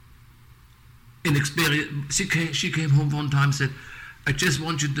 In experience, she came home one time and said, "I just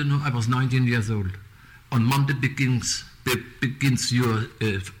want you to know, I was 19 years old. On Monday begins your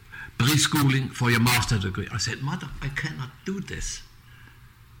preschooling for your master's degree." I said, "Mother, I cannot do this."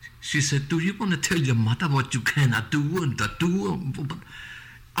 She said, "Do you want to tell your mother what you cannot do and not do?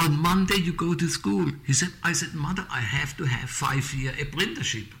 On Monday you go to school." I said, "Mother, I have to have 5-year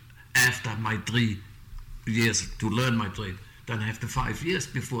apprenticeship after my 3 years to learn my trade. Then I have the 5 years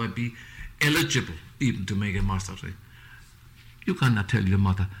before I be eligible even to make a master's degree." You cannot tell your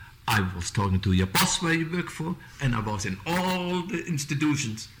mother, "I was talking to your boss where you work for, and I was in all the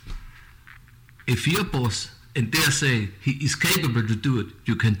institutions." If your boss and dare say he is capable to do it,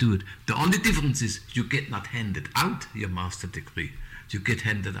 you can do it. The only difference is you get not handed out your master degree. You get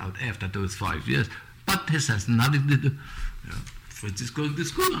handed out after those 5 years. But this has nothing to do. Fritz is going to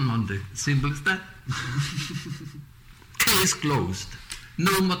school on Monday. Simple as that. Case closed.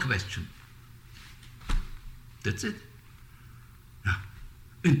 No more question. That's it. Yeah.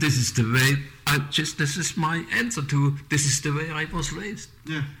 And this is the way this is my answer to, this is the way I was raised.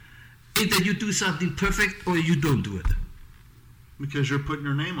 Yeah. Either you do something perfect or you don't do it. Because you're putting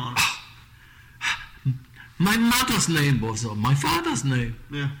your name on it. My mother's name was on my father's name.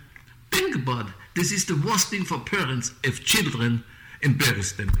 Yeah. Think about it. This is the worst thing for parents if children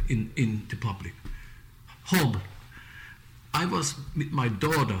embarrass them in the public. Horrible. I was with my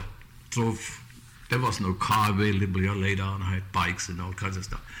daughter, there was no car available. Later on I had bikes and all kinds of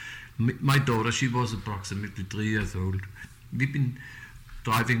stuff. My daughter, she was approximately 3 years old. We've been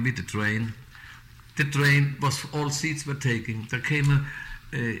driving with the train. The train was, all seats were taken. There came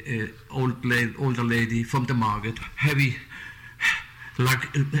a older lady from the market, heavy,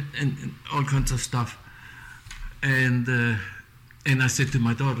 like and all kinds of stuff. And I said to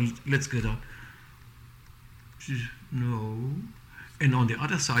my daughter, "Let's get out." She said, "No." And on the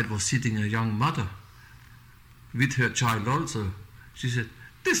other side was sitting a young mother with her child also. She said,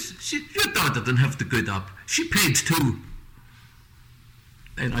 "Your daughter doesn't have to get up. She paid too."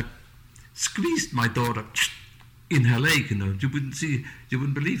 And I squeezed my daughter in her leg, you know. You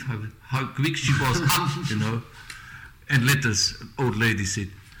wouldn't believe how quick she was up, you know. And let this old lady sit.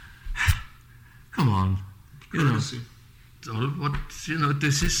 Come on, you know.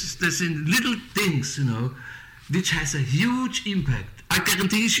 There's in little things, you know, which has a huge impact. I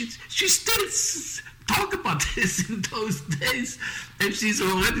guarantee she still talk about this in those days, and she's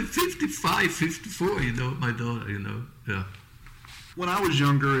already 55, 54, you know, my daughter, you know, yeah. When I was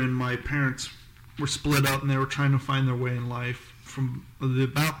younger and my parents were split up and they were trying to find their way in life,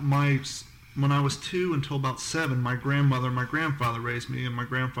 when I was 2 until about 7, my grandmother and my grandfather raised me, and my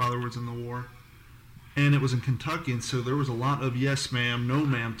grandfather was in the war. And it was in Kentucky, and so there was a lot of yes ma'am, no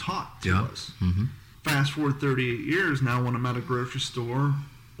ma'am taught to us. Mm-hmm. Fast forward 38 years, now when I'm at a grocery store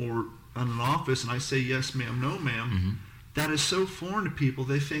or an office and I say yes ma'am, no ma'am, that is so foreign to people.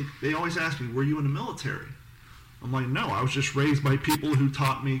 They always ask me, were you in the military? I'm like, no, I was just raised by people who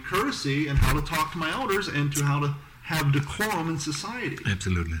taught me courtesy and how to talk to my elders and to how to have decorum in society.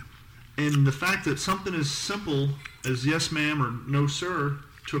 Absolutely. And the fact that something as simple as yes ma'am or no sir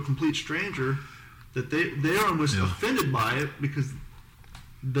to a complete stranger, that they're almost offended by it because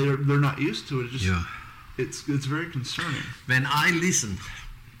they're not used to it. It's very concerning. When I listen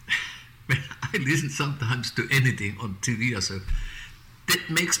sometimes to anything on TV or so, that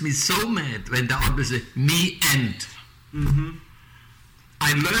makes me so mad when they always say me and. Mm-hmm.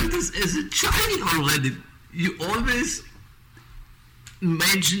 I learned this as a child already. You always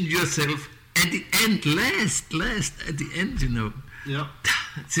mention yourself at the end, last at the end, you know. Yeah.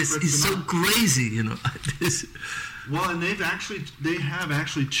 This is so crazy, you know. Well, and they have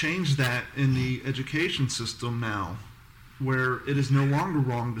actually changed that in the education system now, where it is no longer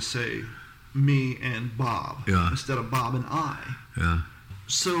wrong to say me and Bob instead of Bob and I. Yeah.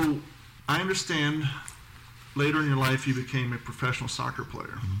 So I understand later in your life you became a professional soccer player.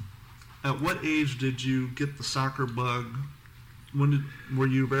 Mm-hmm. At what age did you get the soccer bug? Were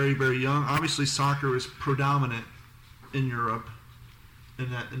you very, very young? Obviously soccer is predominant in Europe, in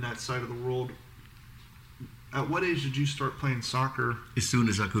that side of the world. At what age did you start playing soccer? As soon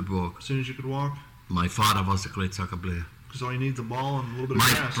as I could walk. As soon as you could walk? My father was a great soccer player. Because all you need is a ball and a little bit of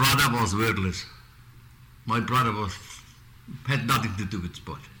gas. My brother was wordless. My brother had nothing to do with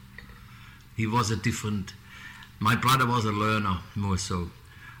sport. He was my brother was a learner more so.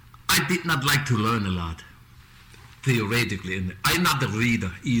 I did not like to learn a lot, theoretically. And I'm not a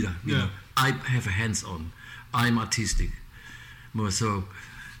reader either. You know. I have a hands-on. I'm artistic more so.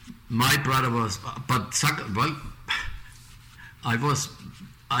 My brother was, but soccer, well, I was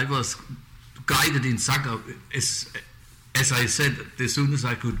guided in soccer as I said, as soon as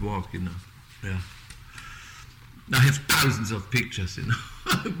I could walk, you know. Yeah. I have thousands of pictures, you know.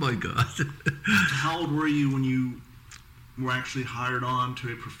 Oh my God. How old were you when you were actually hired on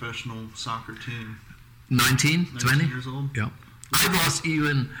to a professional soccer team? 19, 20 years old? Yeah. I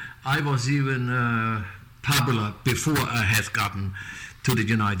was even popular before I had gotten to the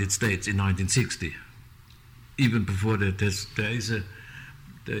United States in 1960. Even before that, there is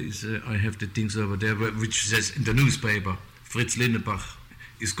I have the things over there which says in the newspaper, Fritz Lindenbach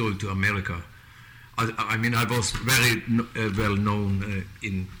is going to America. I mean, I was very well known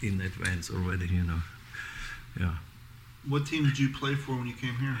in advance already, you know. Yeah. What team did you play for when you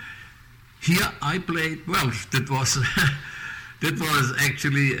came here? Here I played. Well, that was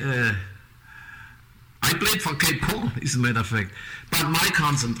actually. I played for Cape Horn, as a matter of fact. But my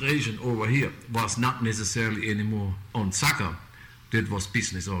concentration over here was not necessarily anymore on soccer. That was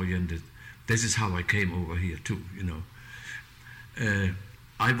business oriented. This is how I came over here too, you know.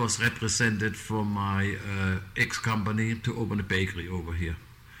 I was represented from my ex-company to open a bakery over here.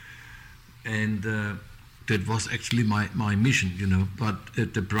 And that was actually my mission, you know. But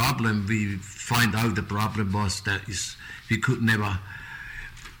the problem, we find out the problem was that we could never...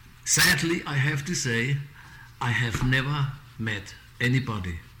 Sadly, I have to say, I have never met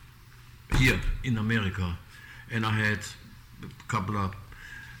anybody here in America. And I had a couple of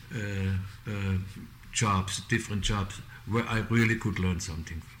different jobs, where I really could learn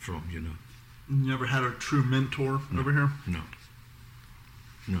something from, you know. You never had a true mentor over here? No.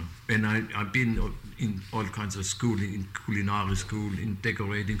 And I've been in all kinds of schooling, in culinary school, in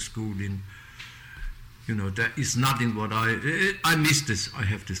decorating school, you know, there is nothing what I miss this, I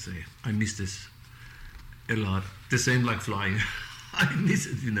have to say. I miss this a lot. The same like flying. I miss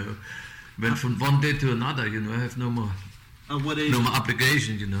it, you know. When from one day to another, you know, I have no more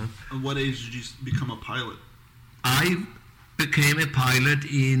obligation, you know. At what age did you become a pilot? I became a pilot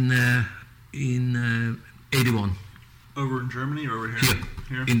in 81. Over in Germany or over here?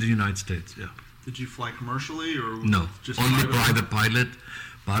 Here? In the United States, yeah. Did you fly commercially or no? Just only private pilot,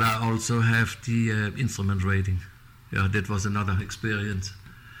 but I also have the instrument rating. Yeah, that was another experience.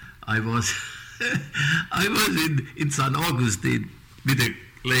 I was in San Augustine with a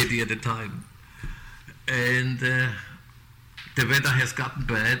lady at the time, and the weather has gotten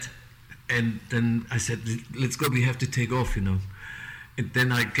bad, and then I said, let's go, we have to take off, you know. And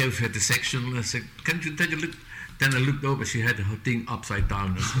then I gave her the sectional, I said, can you take a look? Then I looked over, she had her thing upside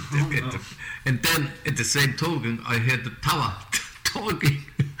down. And then at the same token, I heard the tower talking.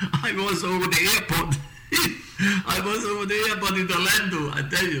 I was over the airport. I was over the airport in Orlando, I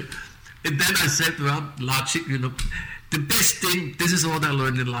tell you. And then I said, well, Lachik, you know, the best thing, this is what I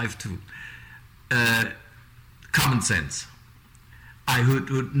learned in life too, common sense. I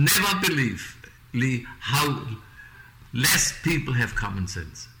would never believe, Lee, how less people have common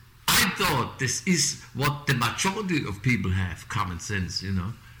sense. I I thought this is what the majority of people have, common sense,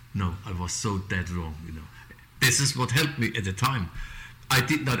 No, I was so dead wrong, This is what helped me at the time. I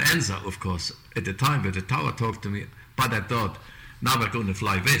did not answer, of course, at the time, but the tower talked to me, but I thought, now we're going to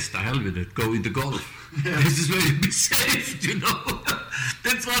fly west, the hell with it, go into golf. Yeah. This is where you'll be safe,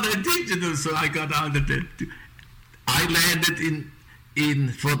 That's what I did, so I got out of it. I landed in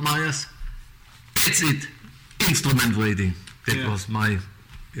Fort Myers. That's it. Instrument rating. That was my,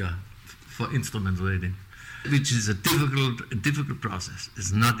 for instrument rating. Which is a difficult process.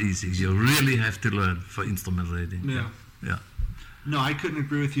 It's not easy. You really have to learn for instrument rating. Yeah. No, I couldn't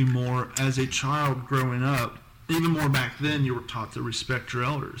agree with you more. As a child growing up, even more back then, you were taught to respect your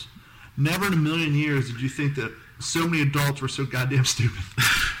elders. Never in a million years did you think that so many adults were so goddamn stupid.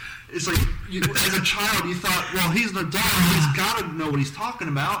 It's like, as a child, you thought, well, he's an adult, he's got to know what he's talking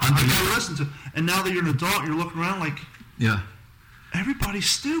about. I got to listen to. And now that you're an adult, you're looking around like, everybody's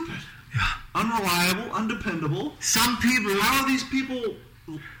stupid. Yeah. Unreliable, undependable. Some people... How are these people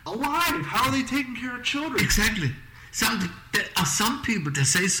alive? How are they taking care of children? Exactly. There are some people that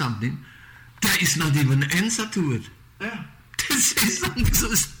say something, there is not even an answer to it. Yeah. They say something so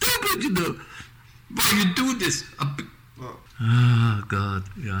stupid, Why you do this? Oh, God,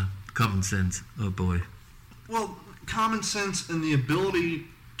 yeah. Common sense. Oh, boy. Well, common sense and the ability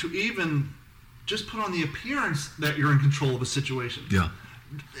to even just put on the appearance that you're in control of a situation. Yeah.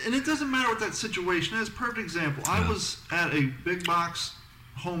 And it doesn't matter what that situation is. Perfect example. I was at a big box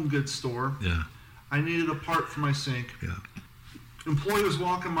home goods store. Yeah. I needed a part for my sink. Yeah. Employee was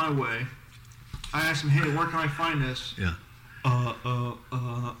walking my way. I asked him, hey, where can I find this? Yeah. I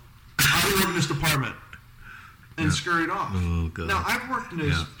work in this department. And scurried off. Oh, God. Now, I've worked in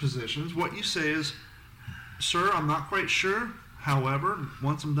those positions. What you say is, sir, I'm not quite sure. However,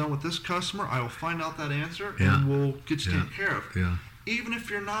 once I'm done with this customer, I will find out that answer and we'll get you taken care of. Yeah. Even if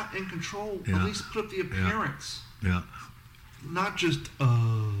you're not in control, at least put up the appearance. Yeah. Not just,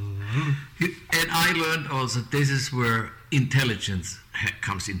 And I learned also, this is where intelligence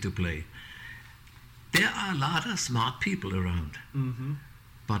comes into play. There are a lot of smart people around. Mm-hmm.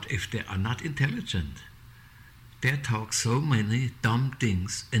 But if they are not intelligent, they talk so many dumb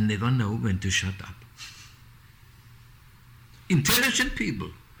things and never know when to shut up. Intelligent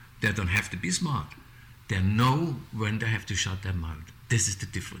people, they don't have to be smart. They know when they have to shut their mouth. This is the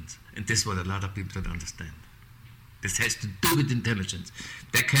difference. And this is what a lot of people don't understand. This has to do with intelligence.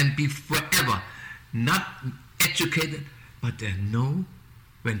 They can be forever not educated, but they know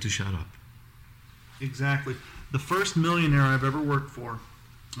when to shut up. Exactly. The first millionaire I've ever worked for,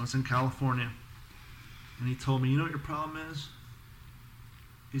 I was in California. And he told me, you know what your problem is?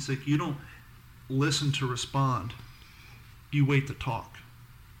 He's like, you don't listen to respond. You wait to talk.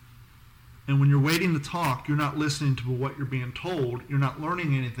 And when you're waiting to talk, you're not listening to what you're being told. You're not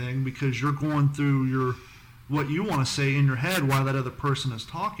learning anything because you're going through what you want to say in your head while that other person is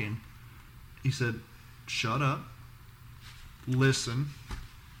talking. He said, shut up, listen,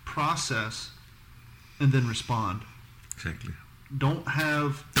 process, and then respond. Exactly. Don't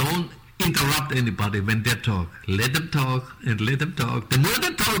interrupt anybody when they talk. Let them talk and let them talk. The more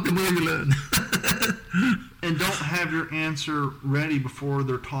they talk, the more you learn. And don't have your answer ready before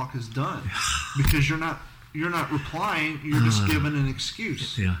their talk is done, because you're not replying. You're just giving an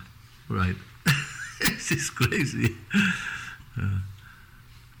excuse. Yeah, right. This is crazy.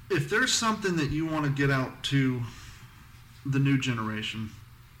 If there's something that you want to get out to the new generation,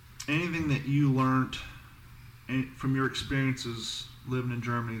 anything that you learned from your experiences living in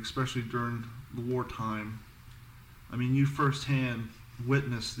Germany, especially during the wartime, I mean, you firsthand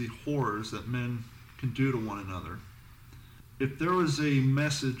witnessed the horrors that men can do to one another. If there was a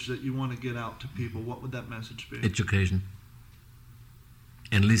message that you want to get out to people, what would that message be? Education.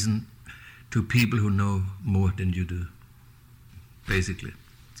 And listen to people who know more than you do. Basically.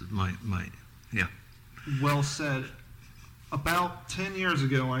 It's my Well said. About 10 years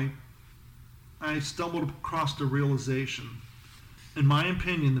ago, I stumbled across the realization. In my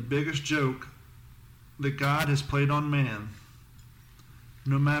opinion, the biggest joke that God has played on man,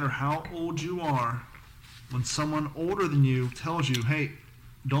 no matter how old you are, when someone older than you tells you, hey,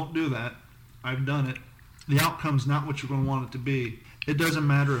 don't do that, I've done it, the outcome's not what you're going to want it to be. It doesn't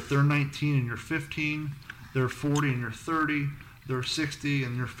matter if they're 19 and you're 15, they're 40 and you're 30, they're 60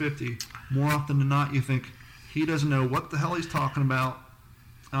 and you're 50. More often than not, you think, he doesn't know what the hell he's talking about.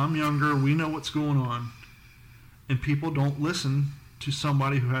 I'm younger, we know what's going on. And people don't listen to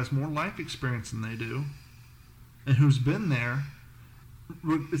somebody who has more life experience than they do and who's been there.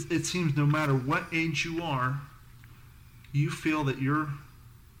 It seems no matter what age you are, you feel that you're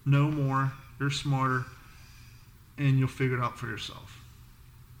know more, you're smarter, and you'll figure it out for yourself.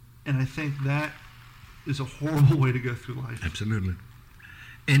 And I think that is a horrible way to go through life. Absolutely.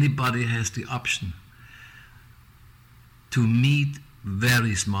 Anybody has the option to meet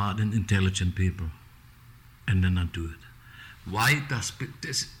very smart and intelligent people and then not do it. Why does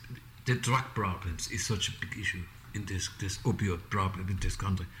the drug problems is such a big issue in this opioid problem in this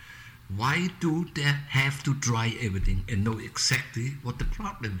country? Why do they have to try everything and know exactly what the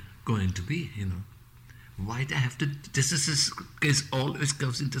problem is going to be, you know? Why they have to, this always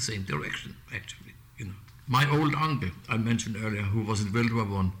goes in the same direction, actually, you know. My old uncle, I mentioned earlier, who was in World War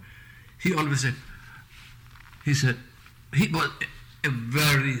I, he always said, he was a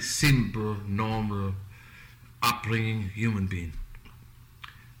very simple, normal, upbringing human being.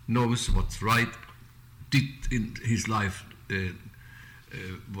 Knows what's right, did in his life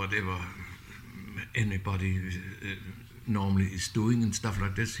whatever anybody normally is doing and stuff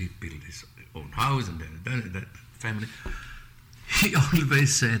like this. He built his own house and then that family. He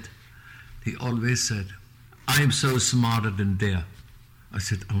always said, I am so smarter than they. I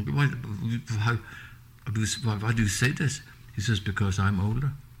said, Uncle, why do you say this? He says, because I'm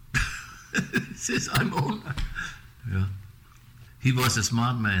older. He says, I'm older. Yeah. He was a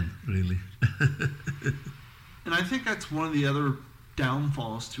smart man, really. And I think that's one of the other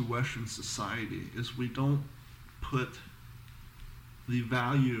downfalls to Western society is we don't put the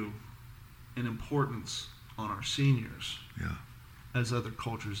value and importance on our seniors as other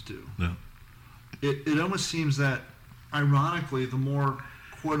cultures do. Yeah. It almost seems that, ironically, the more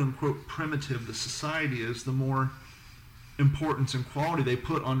quote-unquote primitive the society is, the more importance and quality they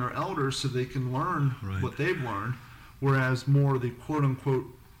put on their elders so they can learn what they've learned, whereas more the quote-unquote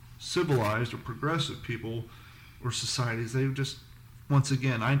civilized or progressive people or societies, they just, once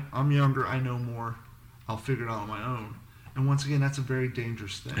again, I'm younger, I know more, I'll figure it out on my own. And once again, that's a very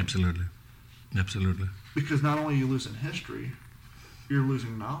dangerous thing. Absolutely. Because not only are you losing history, you're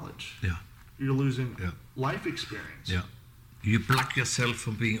losing knowledge. Yeah. You're losing life experience. Yeah. You block yourself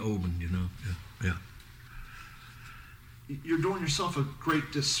from being open, you know. Yeah. You're doing yourself a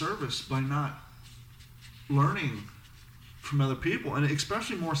great disservice by not learning from other people, and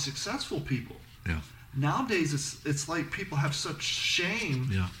especially more successful people. Yeah. Nowadays, it's like people have such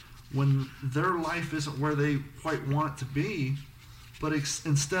shame when their life isn't where they quite want it to be, but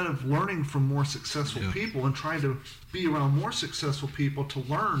instead of learning from more successful people and trying to be around more successful people to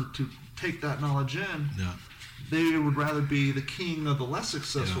learn, to take that knowledge in, they would rather be the king of the less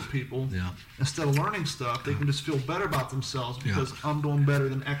successful people. Instead of learning stuff, they can just feel better about themselves because I'm doing better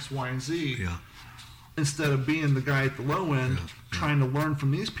than X, Y, and Z. Instead of being the guy at the low end, trying to learn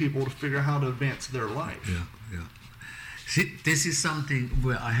from these people to figure out how to advance their life. See, this is something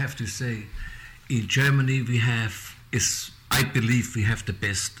where I have to say, in Germany I believe we have the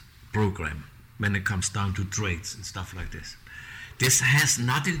best program when it comes down to trades and stuff like this. This has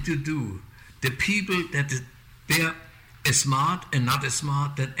nothing to do. The people they're as smart and not as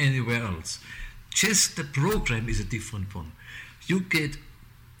smart than anywhere else. Just the program is a different one. You get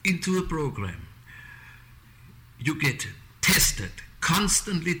into a program, you get tested,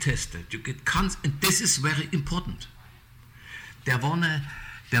 constantly tested. You get and this is very important. They wanna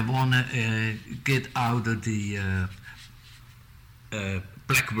get out of the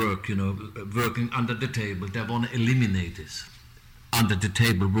black work, you know, working under the table. They wanna eliminate this under the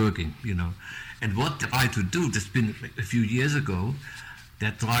table working, you know. And what they tried to do, that's been a few years ago,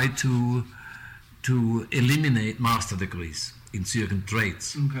 they tried to eliminate master degrees in certain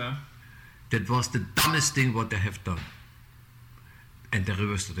trades. Okay. That was the dumbest thing what they have done. And they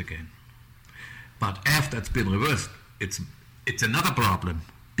reversed it again. But after it's been reversed, it's another problem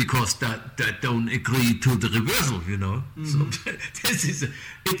because they don't agree to the reversal, you know. So this is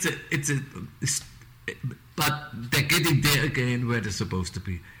but they're getting there again where they're supposed to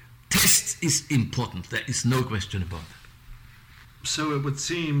be. Tests is important. There is no question about it. So it would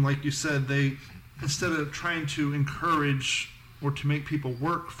seem, like you said, they, instead of trying to encourage or to make people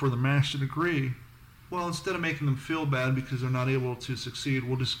work for the master degree, well, instead of making them feel bad because they're not able to succeed,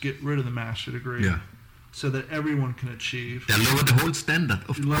 we'll just get rid of the master degree so that everyone can achieve. They lower the whole standard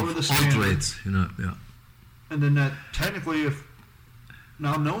of all trades, you know. Yeah. And then that technically, if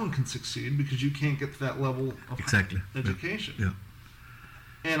now no one can succeed because you can't get to that level of education. Yeah.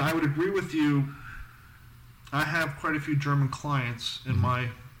 And I would agree with you. I have quite a few German clients in my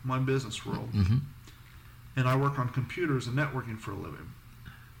business world. And I work on computers and networking for a living.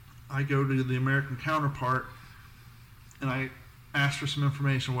 I go to the American counterpart and I ask for some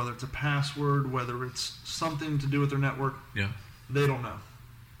information, whether it's a password, whether it's something to do with their network. They don't know.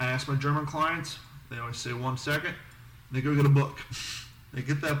 I ask my German clients, they always say 1 second. They go get a book. They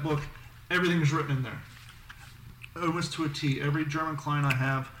get that book. Everything's written in there. Almost to a T. Every German client I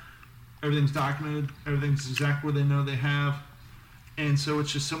have everything's documented, everything's exactly where they know they have. And so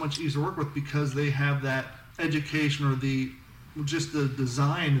it's just so much easier to work with because they have that education or just the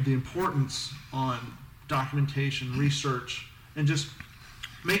design, the importance on documentation, research, and just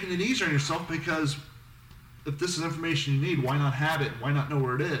making it easier on yourself, because if this is information you need, why not have it? Why not know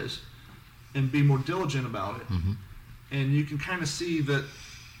where it is and be more diligent about it? Mm-hmm. And you can kind of see that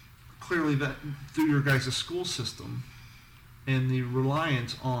clearly that through your guys' school system and the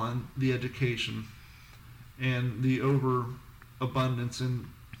reliance on the education and the overabundance and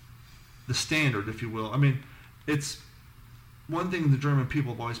the standard, if you will. I mean, it's one thing the German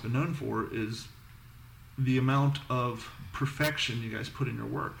people have always been known for is the amount of perfection you guys put in your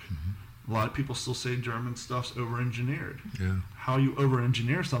work. Mm-hmm. A lot of people still say German stuff's over-engineered. Yeah. How you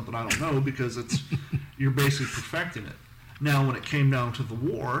over-engineer something, I don't know, because you're basically perfecting it. Now, when it came down to the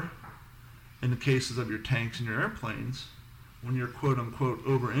war, in the cases of your tanks and your airplanes, when you're quote-unquote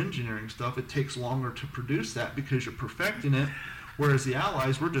over-engineering stuff, it takes longer to produce that because you're perfecting it, whereas the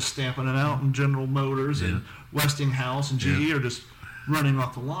Allies, we're just stamping it out, and General Motors and Westinghouse and GE are just running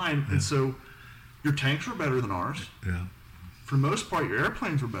off the line. And so your tanks were better than ours. Yeah. For the most part, your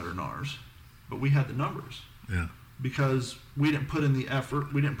airplanes were better than ours, but we had the numbers. Yeah. Because we didn't put in the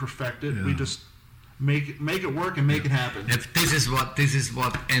effort, we didn't perfect it, Yeah. we just make it work and make it happen. If this is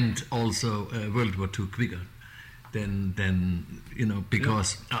what end also World War II quicker than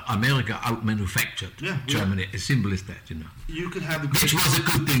because America outmanufactured Germany. As simple as that, You could have the which was a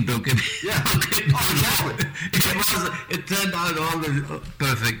good thing, don't get me. Yeah. Exactly. It turned out always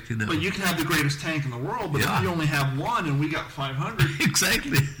perfect, But you can have the greatest tank in the world, but if you only have one and we got 500,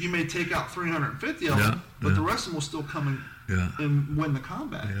 exactly. you may take out 350 of them, but the rest of them will still come and win the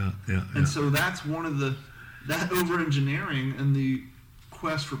combat. And so that's one of that over-engineering and the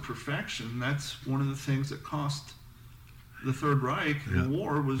quest for perfection, that's one of the things that cost the Third Reich the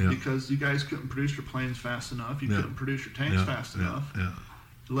war, was because you guys couldn't produce your planes fast enough, you couldn't produce your tanks fast enough,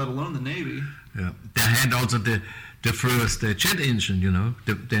 let alone the Navy. Yeah, they had also the first jet engine,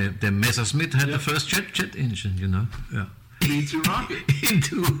 the Messerschmitt had the first jet engine, Yeah. B-2 rocket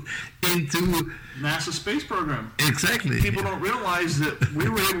into NASA space program. Exactly. People don't realize that we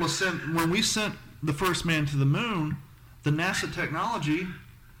were able to when we sent the first man to the moon, the NASA technology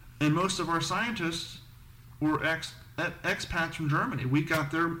and most of our scientists were expats from Germany. We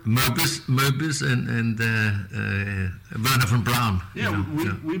got their Möbius and Werner von Braun. Yeah,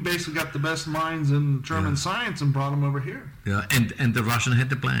 we basically got the best minds in German science and brought them over here. Yeah, and the Russians had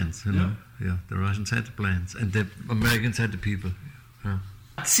the plans. Yeah, the Russians had the plans, and the Americans had the people. Yeah.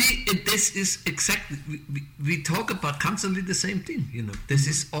 See, this is exactly we talk about constantly the same thing. This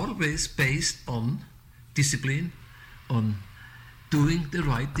is always based on discipline, on doing the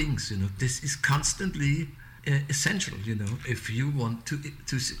right things. This is constantly essential. If you want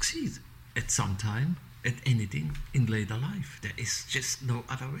to succeed at some time, at anything in later life, there is just no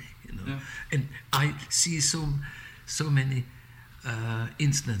other way. And I see so many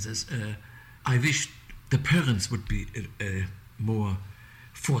instances. I wish the parents would be more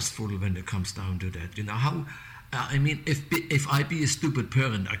forceful when it comes down to that. How? I mean, if I be a stupid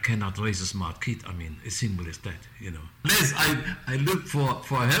parent, I cannot raise a smart kid. I mean, as simple as that. Unless I look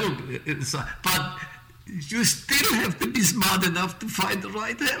for help, but you still have to be smart enough to find the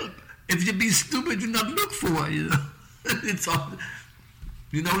right help. If you be stupid, you not look for. It's all.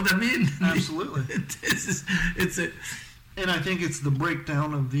 You know what I mean? Absolutely. And I think it's the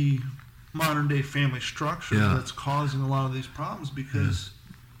breakdown of the modern day family structure that's causing a lot of these problems, because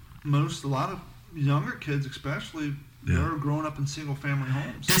a lot of younger kids especially, they're growing up in single family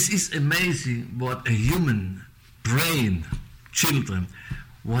homes. This is amazing what a human brain, children,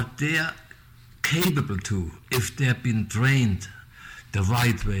 what they are capable to if they have been trained the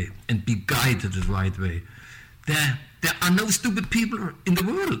right way and be guided the right way. There are no stupid people in the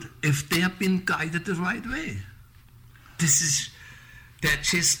world if they have been guided the right way. They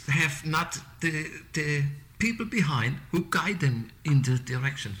just have not the people behind who guide them in the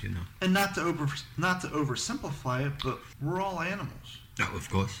directions, And not to oversimplify it, but we're all animals. Oh, of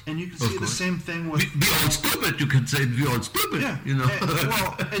course. And you can see the same thing with... We all stupid, you can say we all stupid,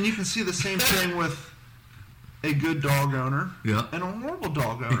 And you can see the same thing with a good dog owner and a horrible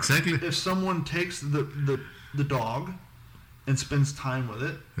dog owner. Exactly. If someone takes the dog and spends time with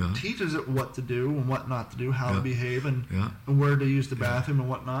it, teaches it what to do and what not to do, how to behave, and where to use the bathroom and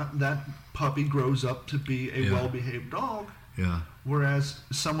whatnot, that puppy grows up to be a well-behaved dog. Yeah. Whereas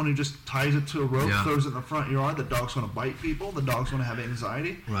someone who just ties it to a rope, throws it in the front yard, the dog's going to bite people, the dog's going to have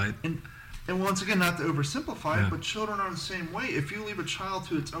anxiety. Right. And once again, not to oversimplify it, but children are the same way. If you leave a child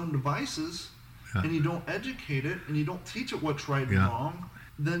to its own devices and you don't educate it and you don't teach it what's right and wrong,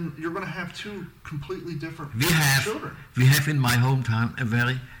 then you're going to have two completely different children. We have in my hometown a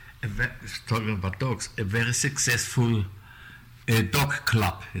very talking about dogs, a very successful dog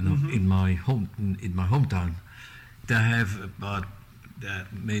club. You know, in my hometown, they have about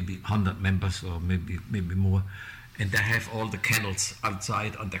maybe 100 members or maybe more, and they have all the kennels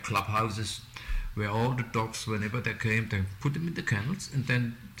outside on the clubhouses, where all the dogs, whenever they came, they put them in the kennels, and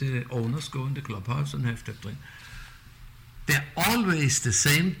then the owners go in the clubhouse and have their drink. They're always the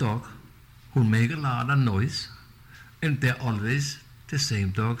same dog who make a lot of noise, and they're always the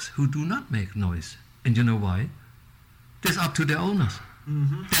same dogs who do not make noise. And you know why? That's up to the owners.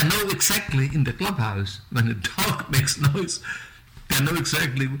 They know exactly in the clubhouse when a dog makes noise. They know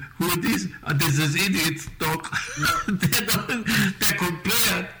exactly who it is. And this is idiot's dog. They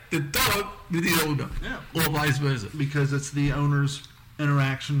compare the dog with the owner, or vice versa. Because it's the owner's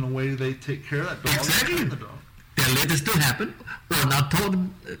interaction, the way they take care of that dog. Exactly. The dog. They let it still happen, or not told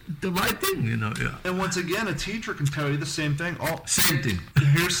them the right thing, you know. Yeah. And once again, a teacher can tell you the same thing. Same thing.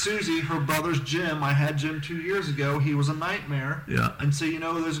 Here's Susie, her brother's Jim. I had Jim 2 years ago. He was a nightmare. Yeah. And so,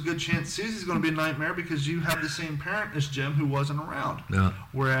 there's a good chance Susie's going to be a nightmare because you have the same parent as Jim who wasn't around. Yeah.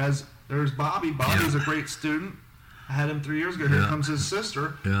 Whereas there's Bobby. Bobby's a great student. I had him 3 years ago. Here comes his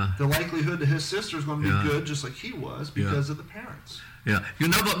sister. Yeah. The likelihood that his sister is going to be good, just like he was, because of the parents. Yeah. You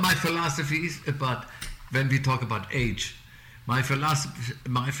know what my philosophy is about when we talk about age? My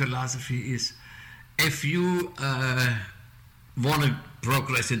philosophy is, if you want to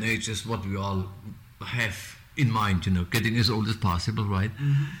progress in age, is what we all have in mind, getting as old as possible, right?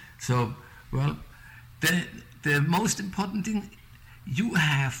 So, well, the most important thing, you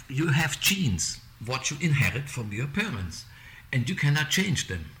have genes, what you inherit from your parents, and you cannot change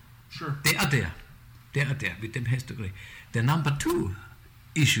them. Sure. They are there. With them has to agree. The number two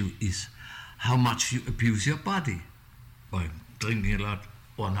issue is how much you abuse your body by drinking a lot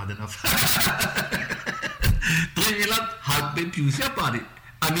or not enough. Drinking a lot, how to abuse your body.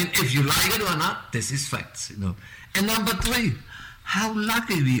 I mean, if you like it or not, this is facts, And number three, how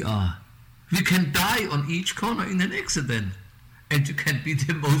lucky we are. We can die on each corner in an accident, and you can be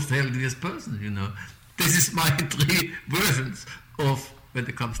the most healthiest person, This is my three versions of when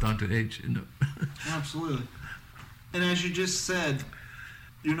it comes down to age, Absolutely. And as you just said,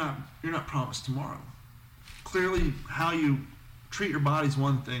 you're not promised tomorrow. Clearly, how you treat your body is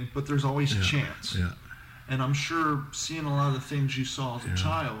one thing, but there's always a chance. Yeah. And I'm sure seeing a lot of the things you saw as a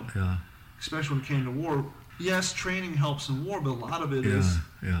child, especially when it came to war, yes, training helps in war, but a lot of it is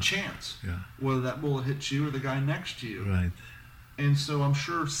chance. Yeah. Whether that bullet hits you or the guy next to you. Right. And so I'm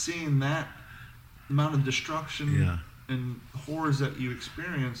sure seeing that amount of destruction and horrors that you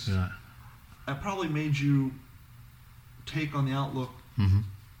experience, that probably made you take on the outlook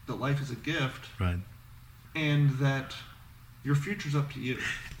that life is a gift, right, and that your future's up to you.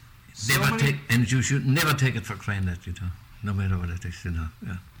 And you should never take it for granted, no matter what it is,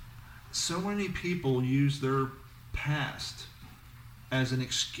 Yeah. So many people use their past as an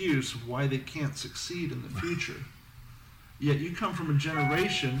excuse why they can't succeed in the future. Yet you come from a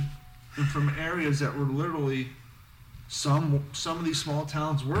generation and from areas that were literally some of these small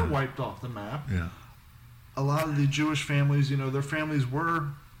towns were wiped off the map. Yeah. A lot of the Jewish families, their families were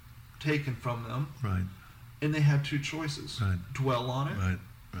taken from them. Right. And they had two choices. Right. Dwell on it.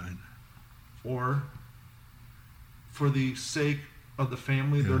 Right. Or for the sake of the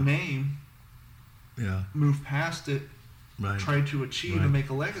family, their name, move past it, try to achieve and make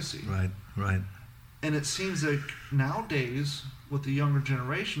a legacy. Right. And it seems like nowadays, with the younger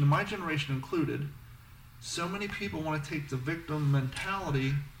generation, and my generation included, so many people want to take the victim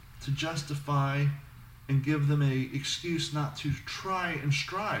mentality to justify and give them a excuse not to try and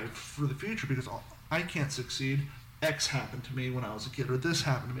strive for the future because I can't succeed. X happened to me when I was a kid, or this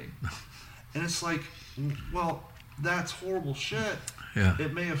happened to me. And it's like, well, that's horrible shit. Yeah.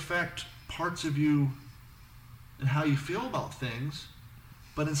 It may affect parts of you and how you feel about things,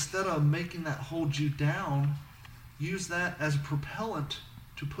 but instead of making that hold you down, use that as a propellant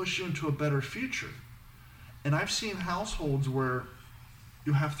to push you into a better future. And I've seen households where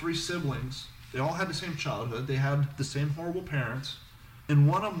you have 3 siblings. They all had the same childhood. They had the same horrible parents. And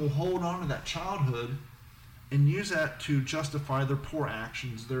one of them will hold on to that childhood and use that to justify their poor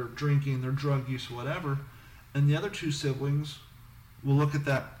actions, their drinking, their drug use, whatever. And the other 2 siblings will look at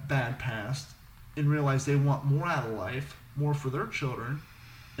that bad past and realize they want more out of life, more for their children,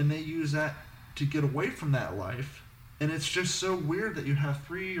 and they use that to get away from that life. And it's just so weird that you have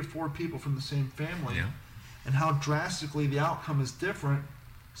 3 or 4 people from the same family and how drastically the outcome is different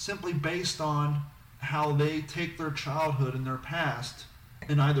simply based on how they take their childhood and their past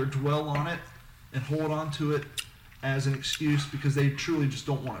and either dwell on it and hold on to it as an excuse because they truly just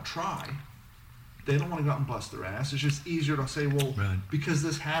don't want to try. They don't want to go out and bust their ass. It's just easier to say, well, because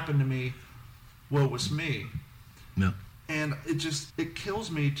this happened to me, woe is me. No. And it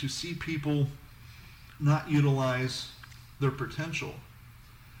kills me to see people not utilize their potential.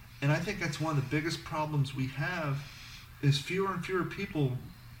 And I think that's one of the biggest problems we have is fewer and fewer people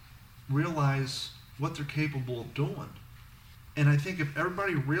realize what they're capable of doing. And I think if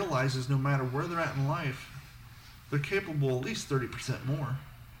everybody realizes no matter where they're at in life, they're capable at least 30% more.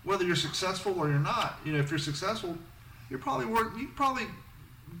 Whether you're successful or you're not, if you're successful, you probably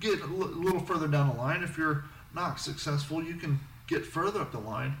get a little further down the line. If you're not successful, you can get further up the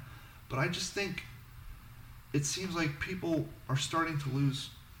line. But I just think it seems like people are starting to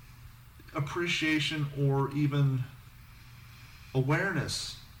lose appreciation or even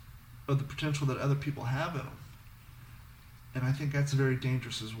awareness of the potential that other people have in them. And I think that's very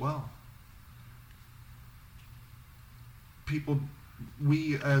dangerous as well.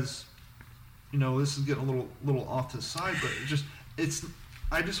 We as, this is getting a little off to the side, but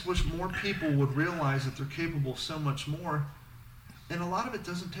I just wish more people would realize that they're capable of so much more. And a lot of it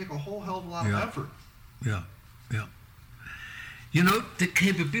doesn't take a whole hell of a lot of effort. Yeah. The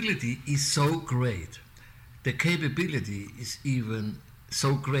capability is so great. The capability is even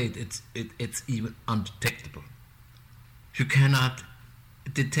so great, it's even undetectable. You cannot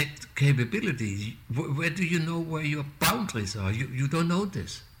detect capability. Where do you know where your boundaries are? You don't know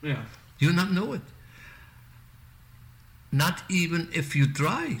this. Yeah. You not know it. Not even if you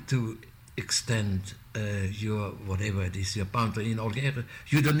try to extend your whatever it is, your boundary in all areas,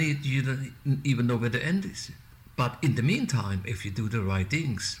 you don't even know where the end is. But in the meantime, if you do the right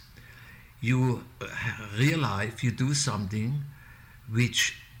things, you realize you do something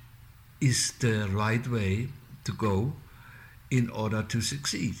which is the right way to go in order to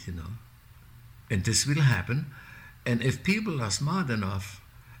succeed, And this will happen. And if people are smart enough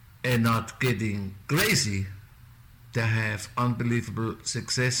and not getting crazy, they have unbelievable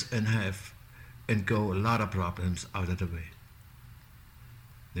success and go a lot of problems out of the way.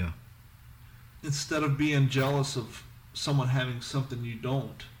 Yeah. Instead of being jealous of someone having something you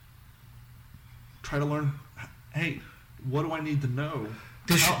don't, try to learn, hey, what do I need to know?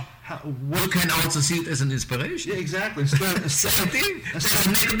 You can also see it as an inspiration. Yeah, exactly. Instead There's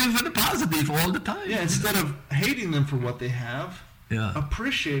a negative and a positive all the time. Yeah, instead of hating them for what they have,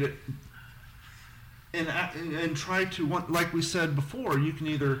 appreciate it and try to, like we said before, you can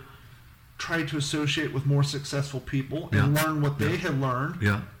either try to associate with more successful people and learn what they have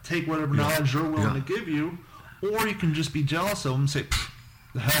learned, take whatever knowledge you're willing to give you, or you can just be jealous of them and say,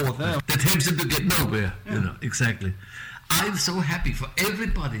 the hell with them. That helps them to get nowhere, exactly. I'm so happy for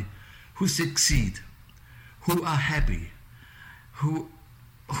everybody who succeed, who are happy, who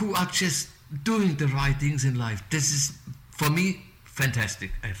are just doing the right things in life. This is, for me,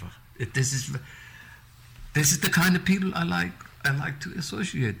 fantastic ever. This is the kind of people I like to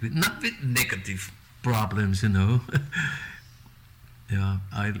associate with, not with negative problems, Yeah,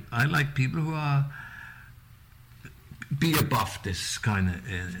 I like people who are be above this kind of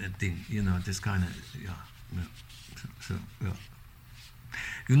thing, this kind of, So,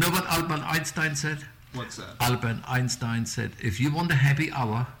 You know what Albert Einstein said? What's that? Albert Einstein said, if you want a happy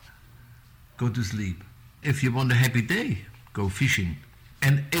hour, go to sleep. If you want a happy day, go fishing.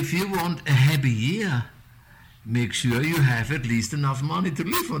 And if you want a happy year, make sure you have at least enough money to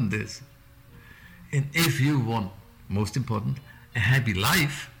live on this. And if you want, most important, a happy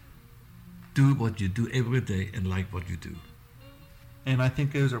life, do what you do every day and like what you do. And I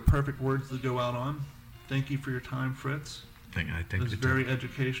think those are perfect words to go out on. Thank you for your time, Fritz. Thank you. It was very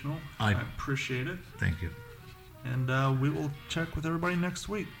educational. I appreciate it. Thank you. And we will check with everybody next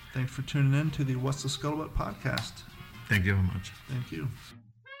week. Thanks for tuning in to the What's the Scuttlebutt podcast. Thank you very much. Thank you.